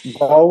us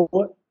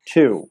go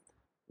to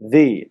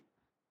the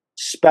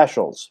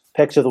specials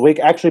picks of the week.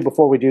 Actually,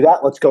 before we do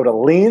that, let's go to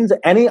leans.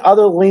 Any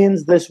other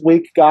leans this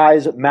week,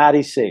 guys?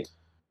 Matty C.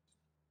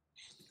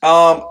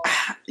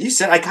 You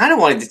said I kind of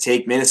wanted to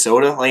take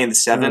Minnesota laying the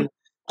 7.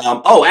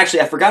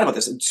 Actually, I forgot about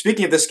this.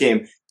 Speaking of this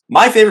game,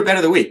 my favorite bet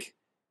of the week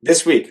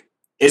this week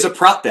is a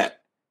prop bet.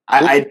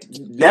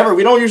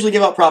 We don't usually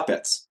give out prop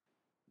bets.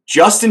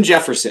 Justin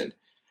Jefferson.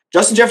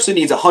 Justin Jefferson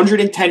needs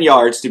 110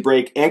 yards to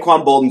break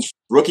Anquan Bolden's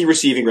rookie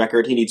receiving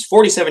record. He needs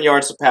 47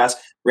 yards to pass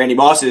Randy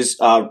Moss's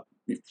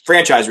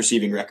franchise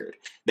receiving record.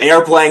 They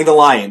are playing the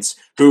Lions,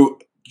 who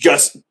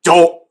just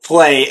don't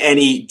play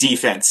any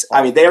defense.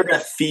 I mean, they are going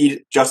to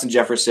feed Justin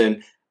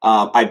Jefferson.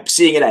 I'm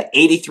seeing it at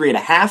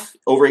 83.5,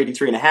 over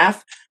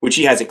 83.5, which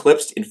he has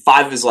eclipsed in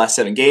 5 of his last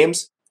 7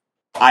 games.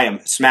 I am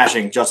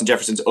smashing Justin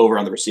Jefferson's over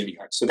on the receiving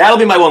yards. So that'll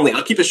be my one lean.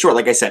 I'll keep it short,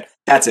 like I said.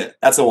 That's it.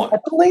 That's the one.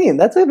 That's a lean.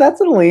 That's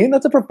a lean.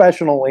 That's a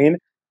professional lean.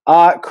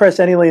 Chris,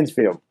 any leans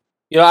for you?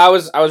 I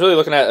was really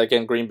looking at,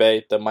 again, Green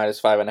Bay, the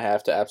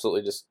 -5.5 to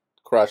absolutely just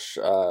crush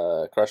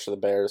the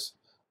Bears.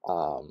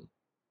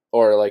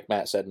 Or like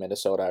Matt said,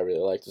 Minnesota I really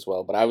liked as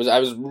well. But I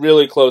was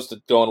really close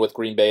to going with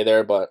Green Bay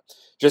there, but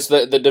just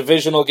the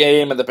divisional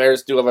game and the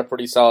Bears do have a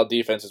pretty solid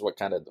defense is what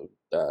kind of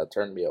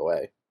turned me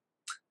away.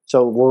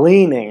 So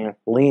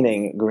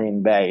leaning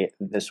Green Bay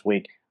this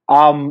week.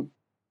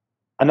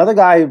 Another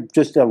guy,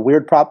 just a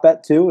weird prop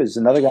bet too, is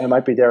another guy who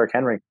might be Derrick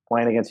Henry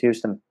playing against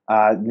Houston.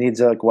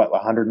 Needs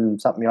 100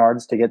 and something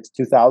yards to get to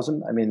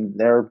 2,000. I mean,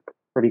 they're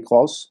pretty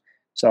close.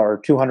 So,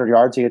 or 200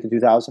 yards to get to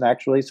 2,000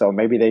 actually. So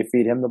maybe they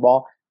feed him the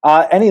ball.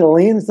 Any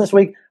leans this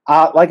week?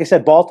 Like I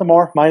said,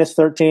 Baltimore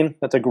 -13.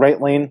 That's a great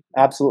lean.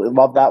 Absolutely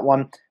love that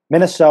one.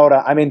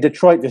 Minnesota. I mean,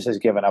 Detroit just has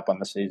given up on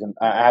the season,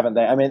 haven't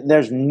they? I mean,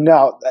 there's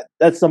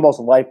that's the most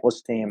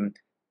lifeless team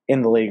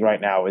in the league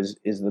right now is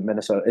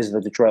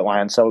the Detroit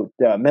Lions. So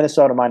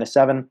Minnesota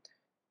 -7.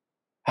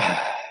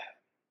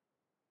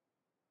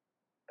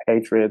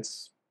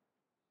 Patriots.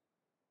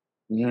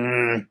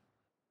 Can't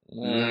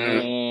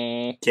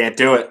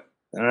do it.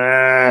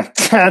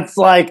 That's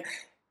like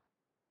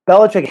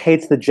Belichick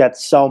hates the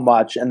Jets so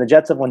much, and the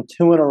Jets have won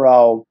 2 in a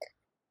row,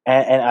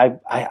 and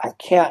I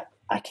can't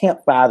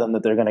fathom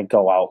that they're going to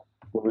go out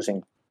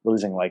losing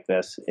like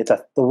this. It's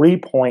a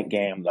 3-point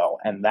game though,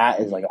 and that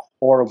is like a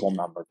horrible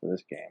number for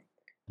this game.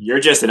 You're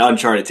just in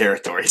uncharted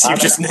territories. You've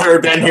just never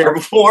been here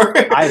before.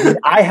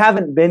 I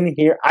haven't been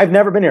here. I've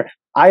never been here.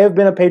 I have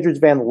been a Patriots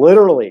fan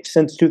literally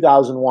since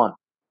 2001.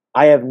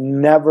 I have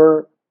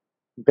never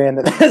been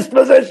in this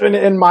position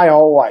in my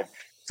whole life.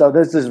 So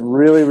this is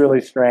really,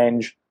 really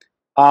strange.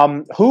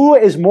 Who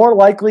is more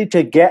likely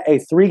to get a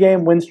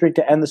 3-game win streak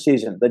to end the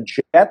season, the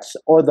Jets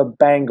or the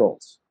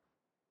Bengals?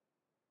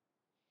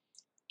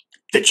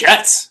 The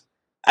Jets.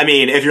 I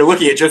mean, if you're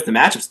looking at just the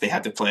matchups they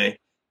have to play,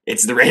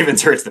 it's the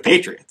Ravens or it's the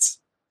Patriots.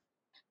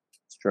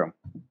 It's true.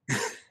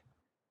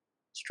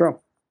 It's true.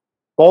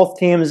 Both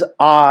teams,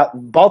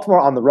 Baltimore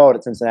on the road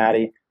at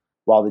Cincinnati,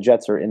 while the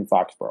Jets are in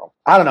Foxborough.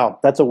 I don't know.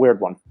 That's a weird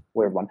one.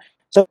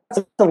 So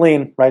that's a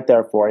lean right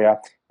there for you.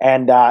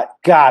 And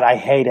God, I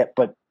hate it,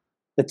 but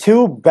the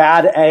two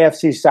bad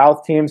AFC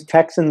South teams,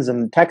 Texans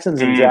and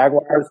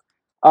Jaguars.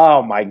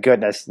 Oh my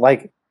goodness!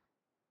 Like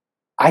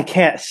I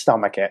can't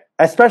stomach it,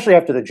 especially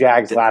after the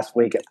Jags last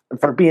week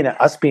for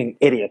us being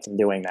idiots and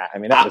doing that. I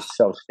mean, that was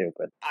so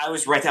stupid. I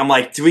was right there. I'm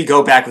like, do we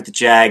go back with the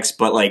Jags?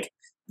 But like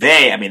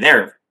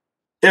they're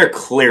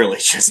clearly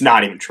just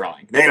not even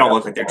trying. They don't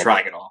look like they're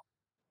trying at all.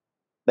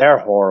 They're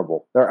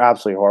horrible. They're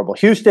absolutely horrible.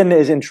 Houston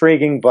is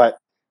intriguing, but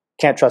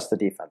can't trust the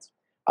defense.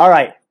 All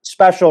right,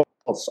 specials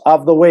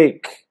of the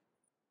week.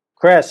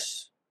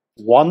 Chris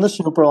won the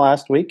Super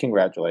last week.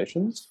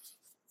 Congratulations.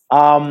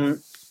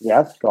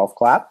 Yes, golf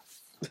clap.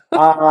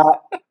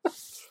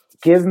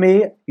 Give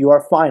me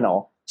your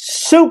final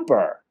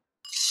super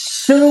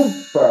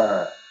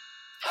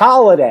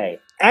holiday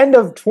end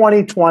of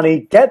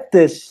 2020. Get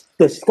this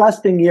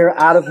disgusting year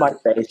out of my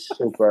face.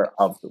 Super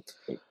of the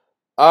week.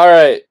 All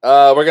right,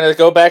 we're gonna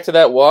go back to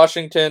that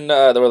Washington,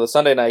 the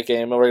Sunday night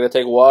game, and we're gonna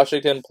take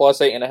Washington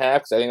 +8.5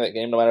 because I think that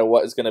game, no matter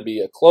what, is gonna be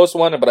a close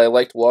one. But I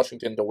liked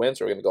Washington to win,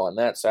 so we're gonna go on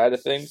that side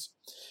of things.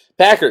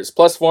 Packers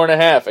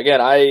 +4.5.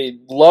 Again, I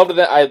loved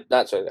that.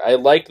 I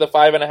liked the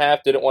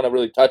 5.5. Didn't want to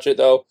really touch it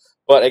though.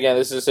 But again,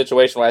 this is a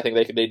situation where I think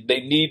they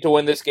need to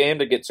win this game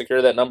to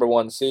secure that number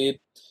 1 seed.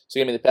 So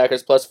give me the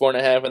Packers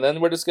 +4.5, and then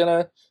we're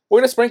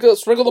gonna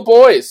sprinkle the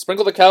boys,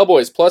 sprinkle the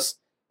Cowboys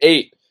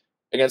 +8.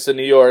 Against the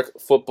New York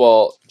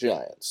Football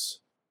Giants.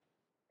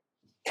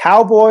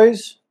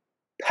 Cowboys,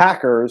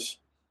 Packers,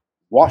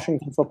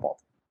 Washington Football.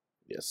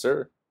 Yes,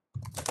 sir.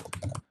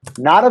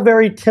 Not a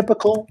very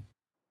typical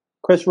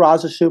Chris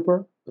Raza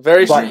super.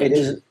 Very but strange. It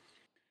is.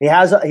 He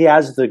has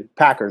the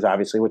Packers,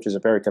 obviously, which is a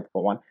very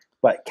typical one.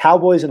 But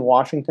Cowboys and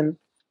Washington,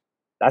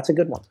 that's a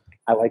good one.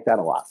 I like that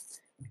a lot.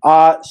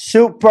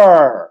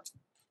 Super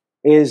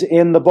is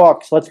in the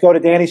books. Let's go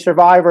to Danny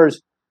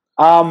Survivors.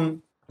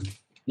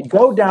 You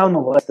go down the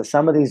list of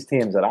some of these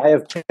teams that I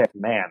have picked,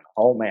 man.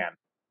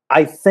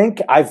 I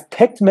think I've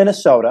picked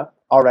Minnesota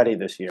already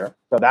this year,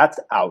 so that's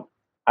out.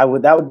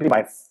 That would be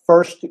my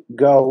first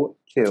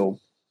go-to.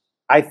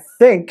 I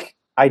think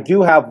I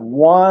do have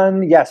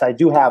one. Yes, I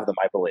do have them,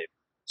 I believe.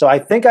 So I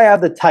think I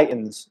have the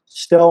Titans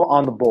still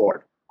on the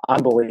board.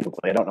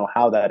 Unbelievably. I don't know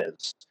how that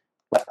is.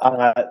 But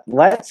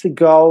let's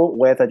go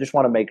with, I just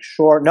want to make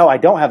sure. No, I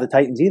don't have the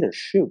Titans either.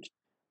 Shoot.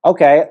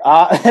 Okay,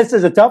 this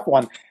is a tough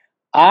one.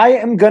 I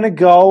am going to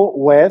go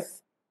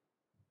with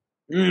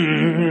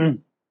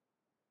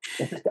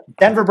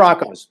Denver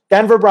Broncos.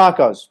 Denver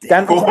Broncos,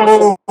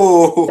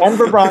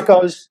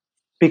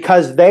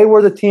 because they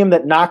were the team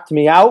that knocked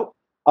me out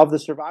of the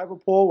survival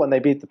pool when they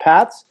beat the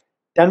Pats.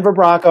 Denver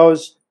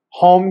Broncos,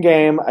 home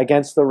game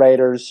against the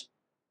Raiders.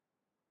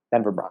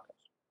 Denver Broncos.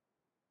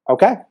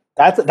 Okay,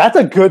 that's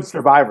a good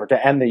survivor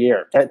to end the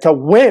year, to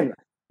win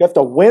You have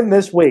to win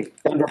this week.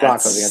 Denver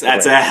Broncos against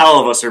That's a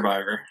hell of a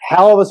survivor.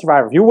 Hell of a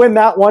survivor. If you win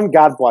that one,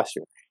 God bless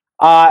you.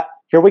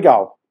 Here we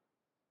go.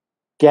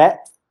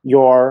 Get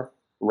your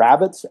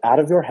rabbits out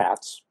of your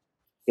hats.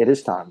 It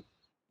is time.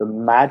 The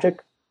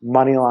magic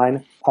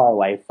moneyline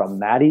parlay from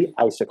Matty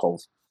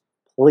Icicles.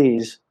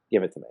 Please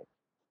give it to me.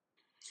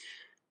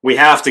 We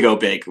have to go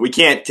big. We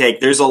can't take.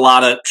 There's a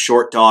lot of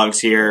short dogs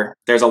here.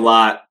 There's a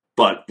lot,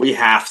 but we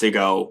have to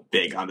go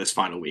big on this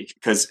final week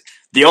because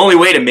the only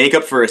way to make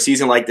up for a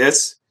season like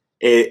this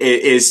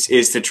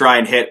is to try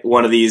and hit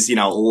one of these, these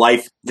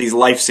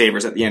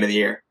lifesavers at the end of the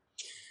year.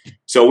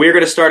 So we're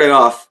going to start it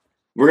off.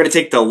 We're going to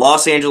take the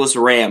Los Angeles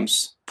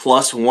Rams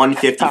plus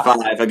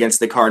 155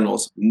 against the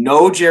Cardinals.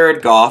 No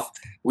Jared Goff.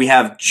 We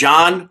have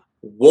John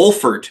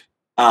Wolford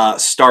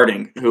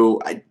starting.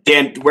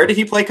 Dan, where did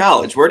he play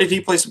college? Where did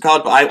he play some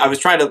college? I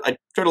tried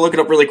to look it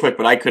up really quick,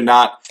 but I could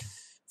not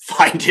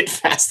find it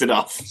fast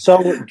enough.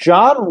 So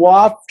John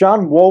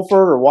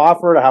Wolford or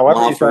Wofford,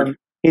 however you say,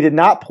 he did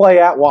not play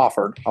at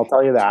Wofford. I'll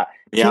tell you that.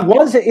 Yeah. He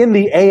was in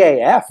the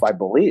AAF, I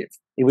believe.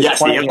 He was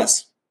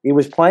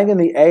playing in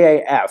the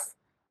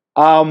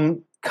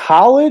AAF.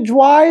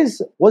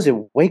 College-wise, was it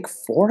Wake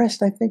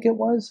Forest? I think it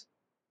was.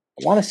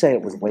 I want to say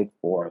it was Wake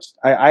Forest.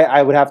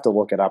 I would have to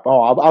look it up.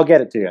 Oh, I'll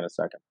get it to you in a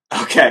second.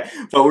 Okay,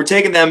 but we're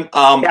taking them.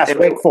 Yes,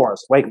 Wake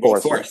Forest. Wake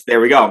Forest. There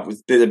we go.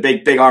 The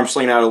big arm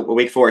slinging out of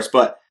Wake Forest.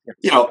 But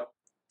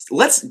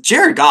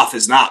Jared Goff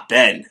has not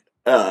been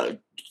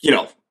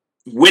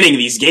winning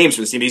these games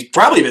for this team. He's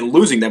probably been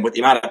losing them with the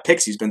amount of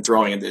picks he's been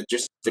throwing and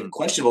just the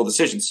questionable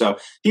decisions. So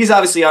he's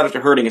obviously out after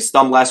hurting his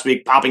thumb last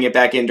week, popping it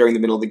back in during the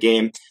middle of the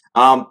game.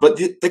 But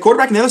the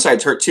quarterback on the other side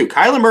is hurt too.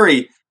 Kyler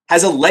Murray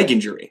has a leg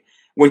injury.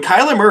 When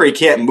Kyler Murray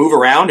can't move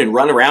around and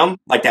run around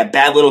like that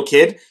bad little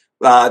kid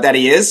that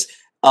he is,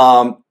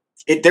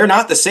 they're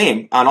not the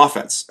same on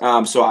offense.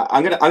 So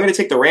I'm gonna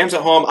take the Rams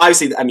at home.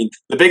 Obviously, I mean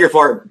the bigger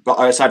part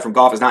aside from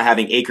Goff is not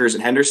having Akers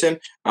and Henderson.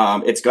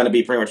 It's going to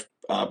be pretty much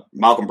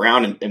Malcolm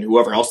Brown and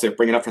whoever else they're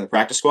bringing up from the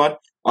practice squad.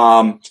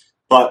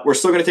 But we're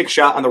still going to take a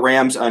shot on the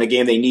Rams on a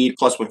game they need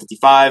plus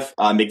 155.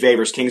 McVay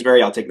versus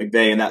Kingsbury. I'll take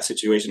McVay in that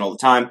situation all the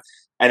time.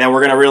 And then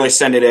we're going to really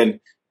send it in.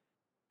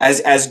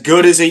 As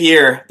good as a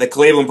year the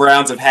Cleveland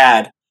Browns have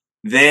had,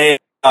 they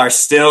are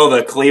still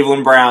the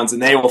Cleveland Browns,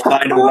 and they will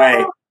find a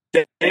way.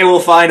 They will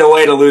find a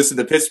way to lose to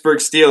the Pittsburgh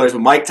Steelers.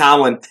 With Mike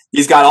Tomlin,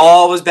 he's got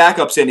all his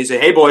backups in. He said,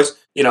 "Hey boys,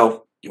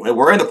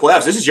 we're in the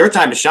playoffs. This is your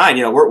time to shine.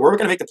 We're going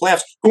to make the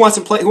playoffs. Who wants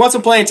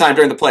some playing time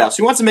during the playoffs?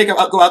 Who wants to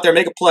go out there and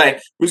make a play?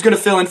 Who's going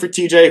to fill in for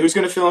TJ? Who's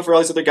going to fill in for all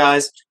these other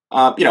guys?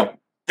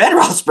 Ben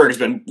Roethlisberger's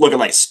been looking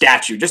like a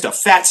statue, just a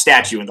fat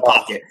statue in the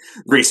pocket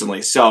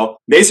recently. So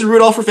Mason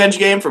Rudolph revenge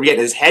game from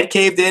getting his head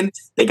caved in.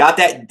 They got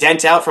that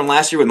dent out from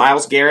last year with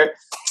Myles Garrett.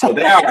 So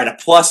they are at a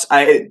plus.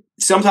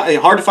 Sometimes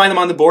hard to find them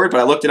on the board, but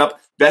I looked it up.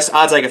 Best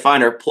odds I could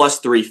find are plus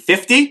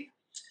 350,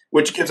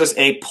 which gives us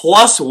a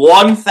plus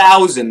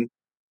 1,000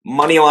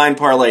 money line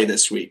parlay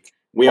this week.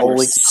 We are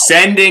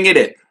sending it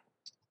in.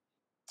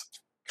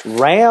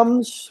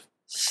 Rams,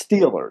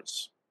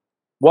 Steelers.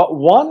 What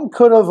one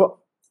could have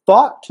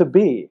thought to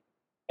be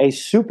a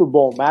Super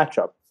Bowl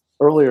matchup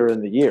earlier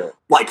in the year.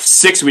 Like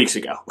 6 weeks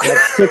ago.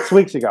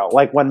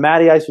 Like when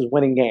Matty Ice was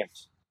winning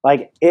games.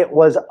 Like, it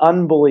was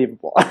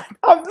unbelievable.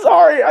 I'm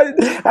sorry. I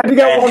had to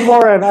get one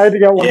more in. No,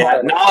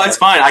 it's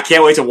fine. I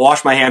can't wait to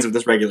wash my hands of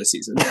this regular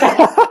season. That's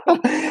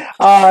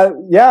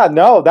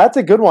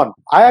a good one.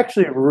 I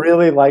actually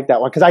really like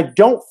that one because I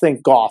don't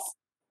think Goff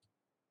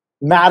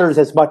matters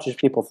as much as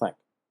people think.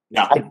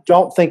 No. I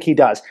don't think he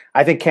does.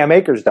 I think Cam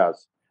Akers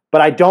does.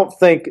 But I don't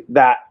think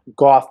that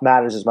Goff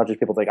matters as much as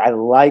people think. I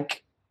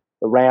like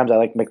the Rams. I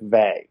like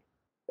McVay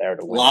there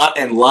to win.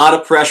 Lot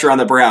of pressure on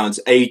the Browns.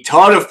 A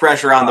ton of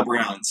pressure on the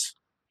Browns.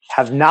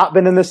 Have not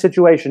been in this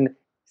situation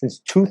since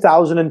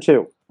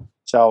 2002.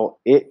 So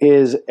it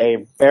is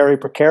a very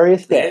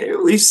precarious day.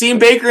 We've seen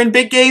Baker in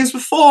big games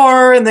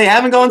before, and they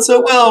haven't gone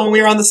so well when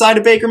we were on the side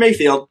of Baker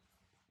Mayfield.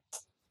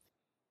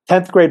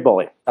 10th grade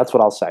bully. That's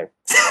what I'll say.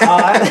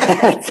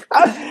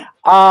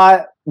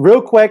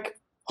 Real quick.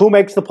 Who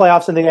makes the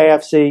playoffs in the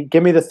AFC?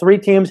 Give me the three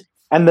teams,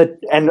 and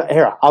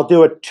here I'll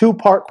do a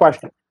two-part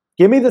question.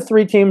 Give me the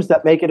three teams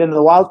that make it into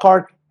the wild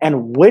card,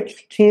 and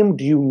which team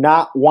do you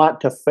not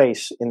want to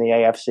face in the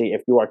AFC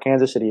if you are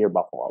Kansas City or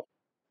Buffalo?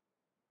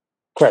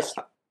 Chris,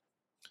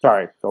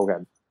 sorry, go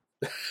ahead.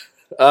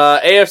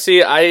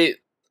 AFC,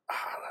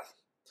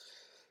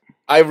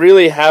 I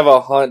really have a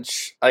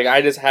hunch. Like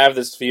I just have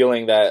this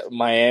feeling that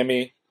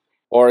Miami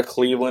or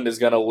Cleveland is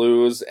going to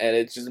lose, and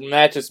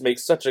that just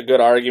makes such a good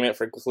argument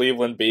for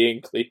Cleveland being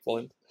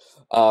Cleveland,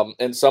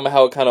 and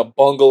somehow kind of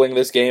bungling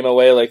this game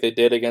away like they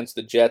did against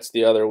the Jets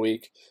the other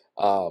week.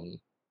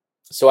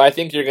 So I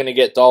think you're going to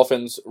get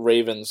Dolphins,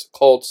 Ravens,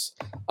 Colts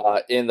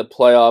in the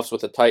playoffs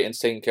with the Titans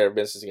taking care of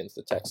business against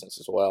the Texans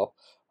as well.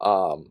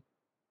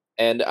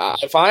 And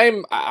if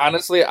I'm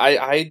honestly,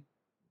 I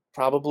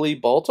probably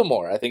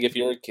Baltimore. I think if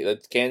you're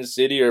Kansas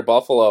City or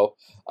Buffalo,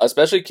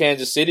 especially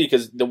Kansas City,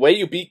 because the way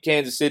you beat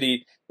Kansas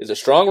City is a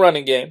strong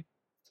running game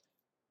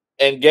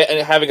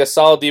and having a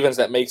solid defense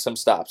that makes some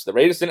stops. The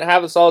Raiders didn't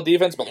have a solid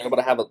defense, but they're able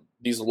to have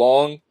these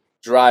long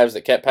drives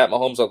that kept Pat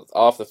Mahomes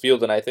off the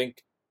field, and I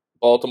think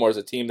Baltimore is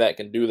a team that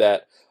can do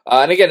that.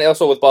 And again,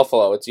 also with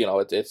Buffalo, it's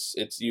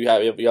you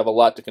have a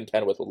lot to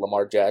contend with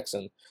Lamar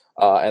Jackson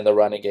and the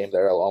running game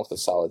there, along with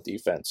a solid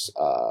defense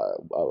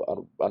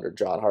under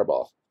John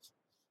Harbaugh.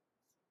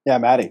 Yeah,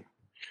 Matty.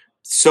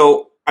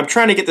 So I'm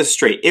trying to get this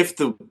straight.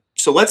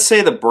 So let's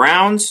say the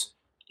Browns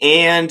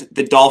and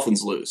the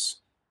Dolphins lose.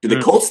 Do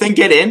the Colts then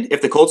get in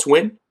if the Colts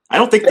win? I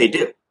don't think they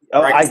do.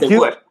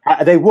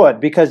 They would,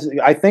 because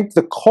I think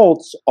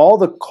all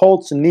the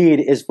Colts need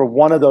is for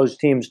one of those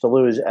teams to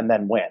lose and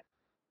then win.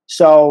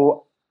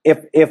 So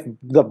if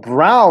the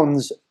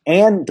Browns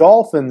and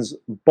Dolphins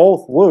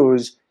both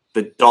lose,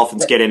 the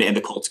Dolphins get in and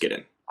the Colts get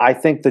in. I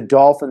think the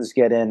Dolphins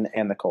get in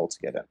and the Colts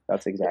get in.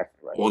 That's exactly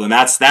right. Well, then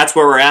that's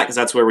where we're at, because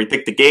that's where we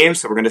pick the game,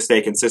 so we're going to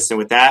stay consistent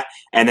with that.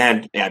 And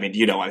then,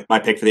 my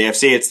pick for the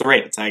AFC, it's the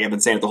Ravens. I've been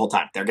saying it the whole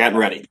time. They're getting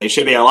ready. They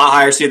should be a lot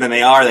higher seed than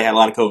they are. They had a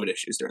lot of COVID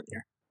issues during the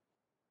year.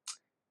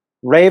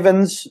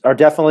 Ravens are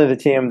definitely the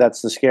team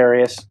that's the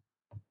scariest.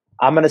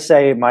 I'm going to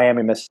say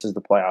Miami misses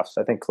the playoffs.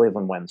 I think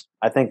Cleveland wins.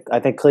 I think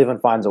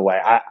Cleveland finds a way.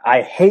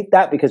 I hate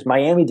that because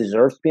Miami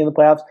deserves to be in the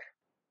playoffs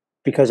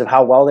because of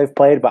how well they've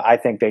played, but I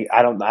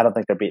don't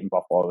think they're beating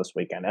Buffalo this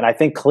weekend. And I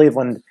think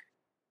Cleveland,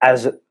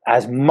 as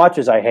much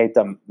as I hate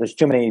them, there's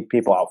too many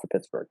people out for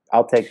Pittsburgh.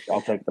 I'll take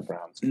the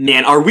Browns.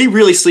 Man, are we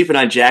really sleeping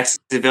on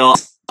Jacksonville?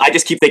 I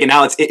just keep thinking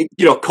now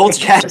Colts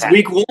Jazz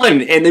week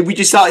 1, and then we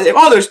just saw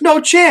there's no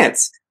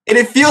chance. And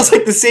it feels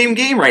like the same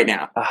game right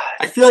now.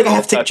 I feel like I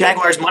have to take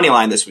Jaguars money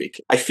line this week.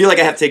 I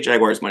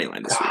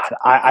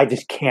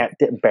just can't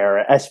bear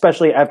it,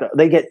 especially after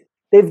they've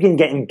been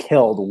getting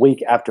killed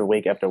week after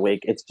week after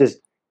week. It's just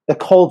the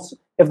Colts.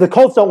 If the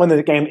Colts don't win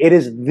the game, it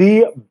is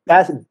the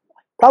best,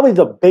 probably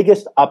the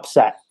biggest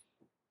upset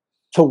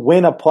to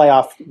win a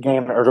playoff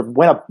game or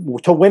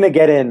to win a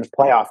get-in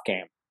playoff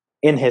game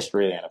in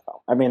history of the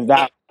NFL. I mean,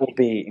 that will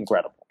be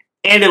incredible.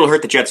 And it'll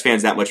hurt the Jets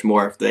fans that much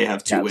more if they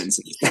have 2 wins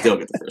and still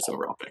get the first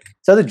overall pick.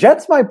 So the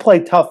Jets might play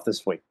tough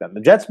this week then.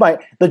 The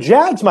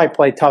Jags might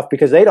play tough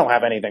because they don't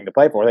have anything to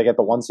play for. They get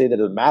the 1 seed, that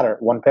doesn't matter,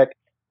 1 pick.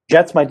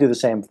 Jets might do the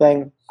same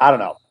thing. I don't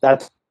know.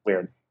 That's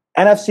weird.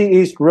 NFC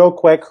East, real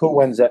quick, who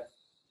wins it?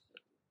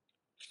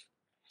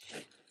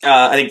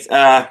 I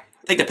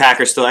think the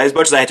Packers still. As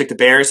much as I took the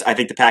Bears, I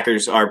think the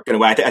Packers are going to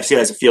win. I see it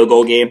as a field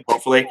goal game,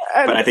 hopefully,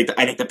 but I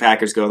think the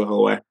Packers go the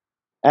whole way.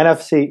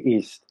 NFC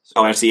East.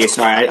 Oh, NFC East.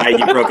 Sorry,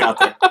 you broke out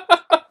there.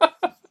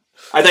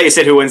 I thought you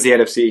said who wins the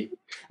NFC.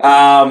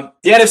 The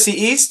NFC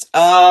East.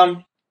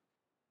 Damn,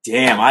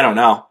 I don't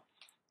know.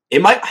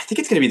 I think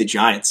it's going to be the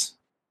Giants.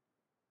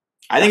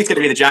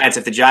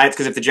 If the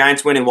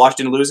Giants win and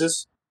Washington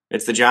loses,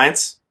 it's the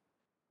Giants.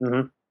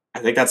 Mm-hmm. I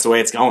think that's the way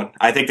it's going.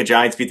 I think the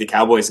Giants beat the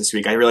Cowboys this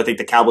week. I really think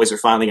the Cowboys are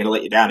finally going to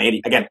let you down.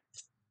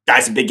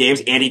 Guys in big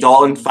games. Andy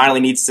Dalton finally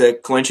needs to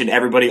clinch, and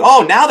everybody,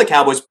 now the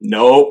Cowboys.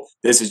 No,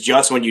 this is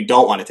just when you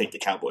don't want to take the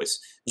Cowboys.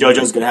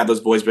 JoJo's going to have those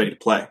boys ready to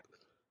play.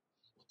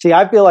 See,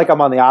 I feel like I'm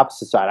on the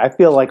opposite side. I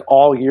feel like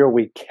all year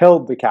we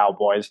killed the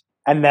Cowboys,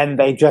 and then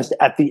they just,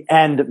 at the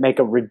end, make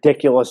a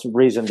ridiculous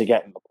reason to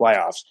get in the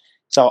playoffs.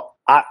 So,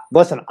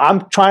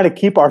 I'm trying to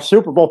keep our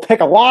Super Bowl pick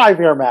alive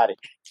here, Matty.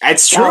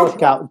 That's true.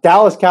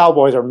 Dallas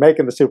Cowboys are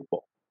making the Super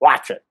Bowl.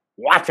 Watch it.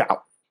 Watch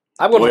out.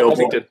 I'm going to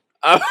Washington.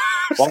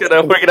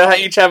 We're gonna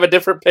each have a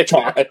different pick.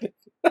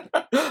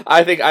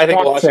 I think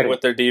Washington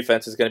with their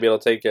defense is going to be able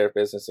to take care of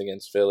business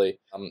against Philly,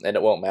 and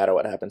it won't matter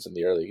what happens in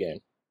the early game.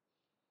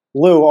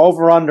 Lou,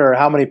 over under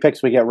how many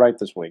picks we get right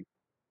this week?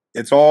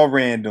 It's all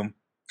random.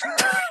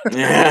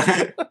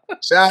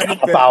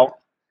 About.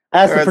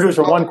 Ask the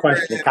producer one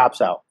question. It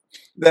cops out.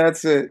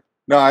 That's it.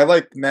 No, I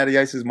like Matty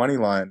Ice's money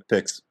line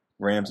picks.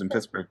 Rams and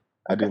Pittsburgh.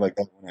 I do like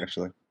that one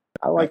actually.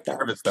 I like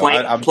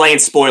that. I'm playing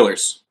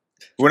spoilers.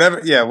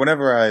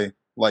 Whenever I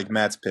like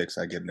Matt's picks,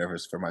 I get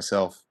nervous for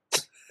myself.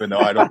 But no,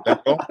 I don't.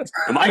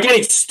 Am I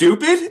getting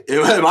stupid?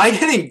 Am I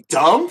getting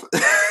dumb?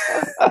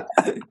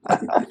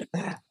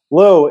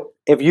 Lou,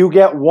 if you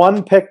get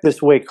one pick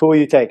this week, who are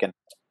you taking?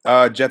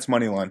 Jets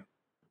money line.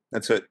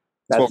 That's it.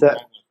 That's it.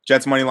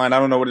 Jets money line. I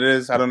don't know what it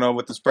is. I don't know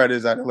what the spread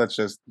is. Let's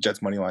just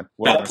Jets money line.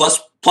 Yeah, plus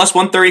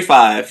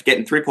 135,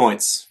 getting 3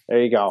 points. There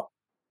you go.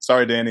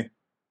 Sorry, Danny.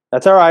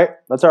 That's all right.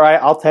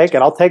 I'll take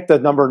it. I'll take the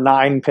number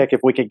 9 pick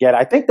if we could get it.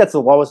 I think that's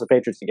the lowest the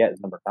Patriots can get is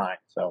number 9.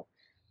 So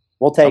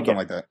we'll take Something it.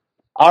 like that.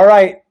 All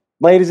right,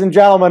 ladies and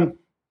gentlemen,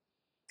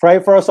 pray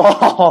for us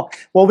all.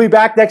 We'll be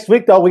back next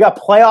week, though. We got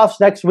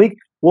playoffs next week.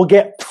 We'll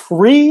get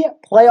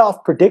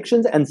pre-playoff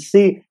predictions and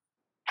see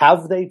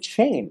have they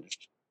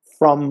changed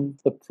from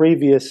the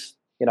previous,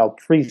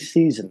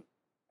 preseason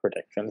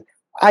predictions.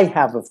 I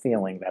have a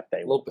feeling that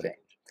they will change.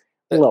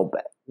 A little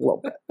bit.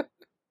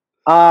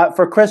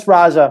 For Chris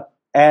Raza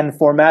and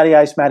for Matty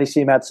Ice, Matty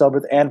C, Matt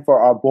Silberth, and for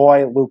our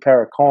boy Lou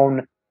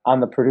Perricone on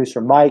the producer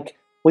Mike,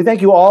 we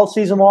thank you all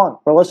season long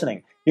for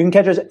listening. You can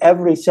catch us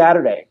every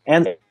Saturday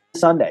and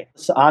Sunday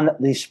on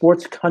the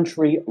Sports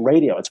Country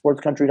Radio at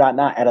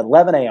sportscountry.net at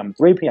 11 a.m.,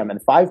 3 p.m.,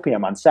 and 5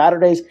 p.m. on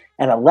Saturdays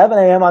and 11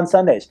 a.m. on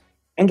Sundays.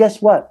 And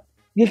guess what?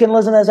 You can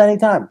listen to us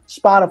anytime.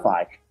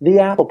 Spotify, the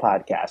Apple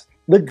Podcast,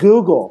 the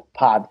Google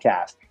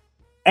Podcast.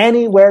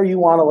 Anywhere you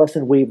want to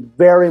listen, we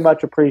very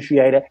much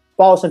appreciate it.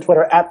 Follow us on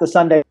Twitter at The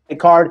Sunday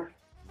Card.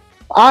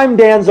 I'm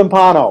Dan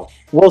Zampano.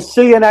 We'll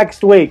see you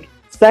next week.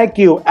 Thank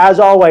you, as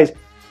always.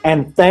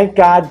 And thank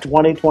God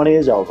 2020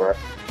 is over.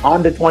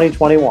 On to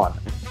 2021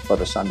 for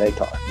The Sunday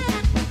Card.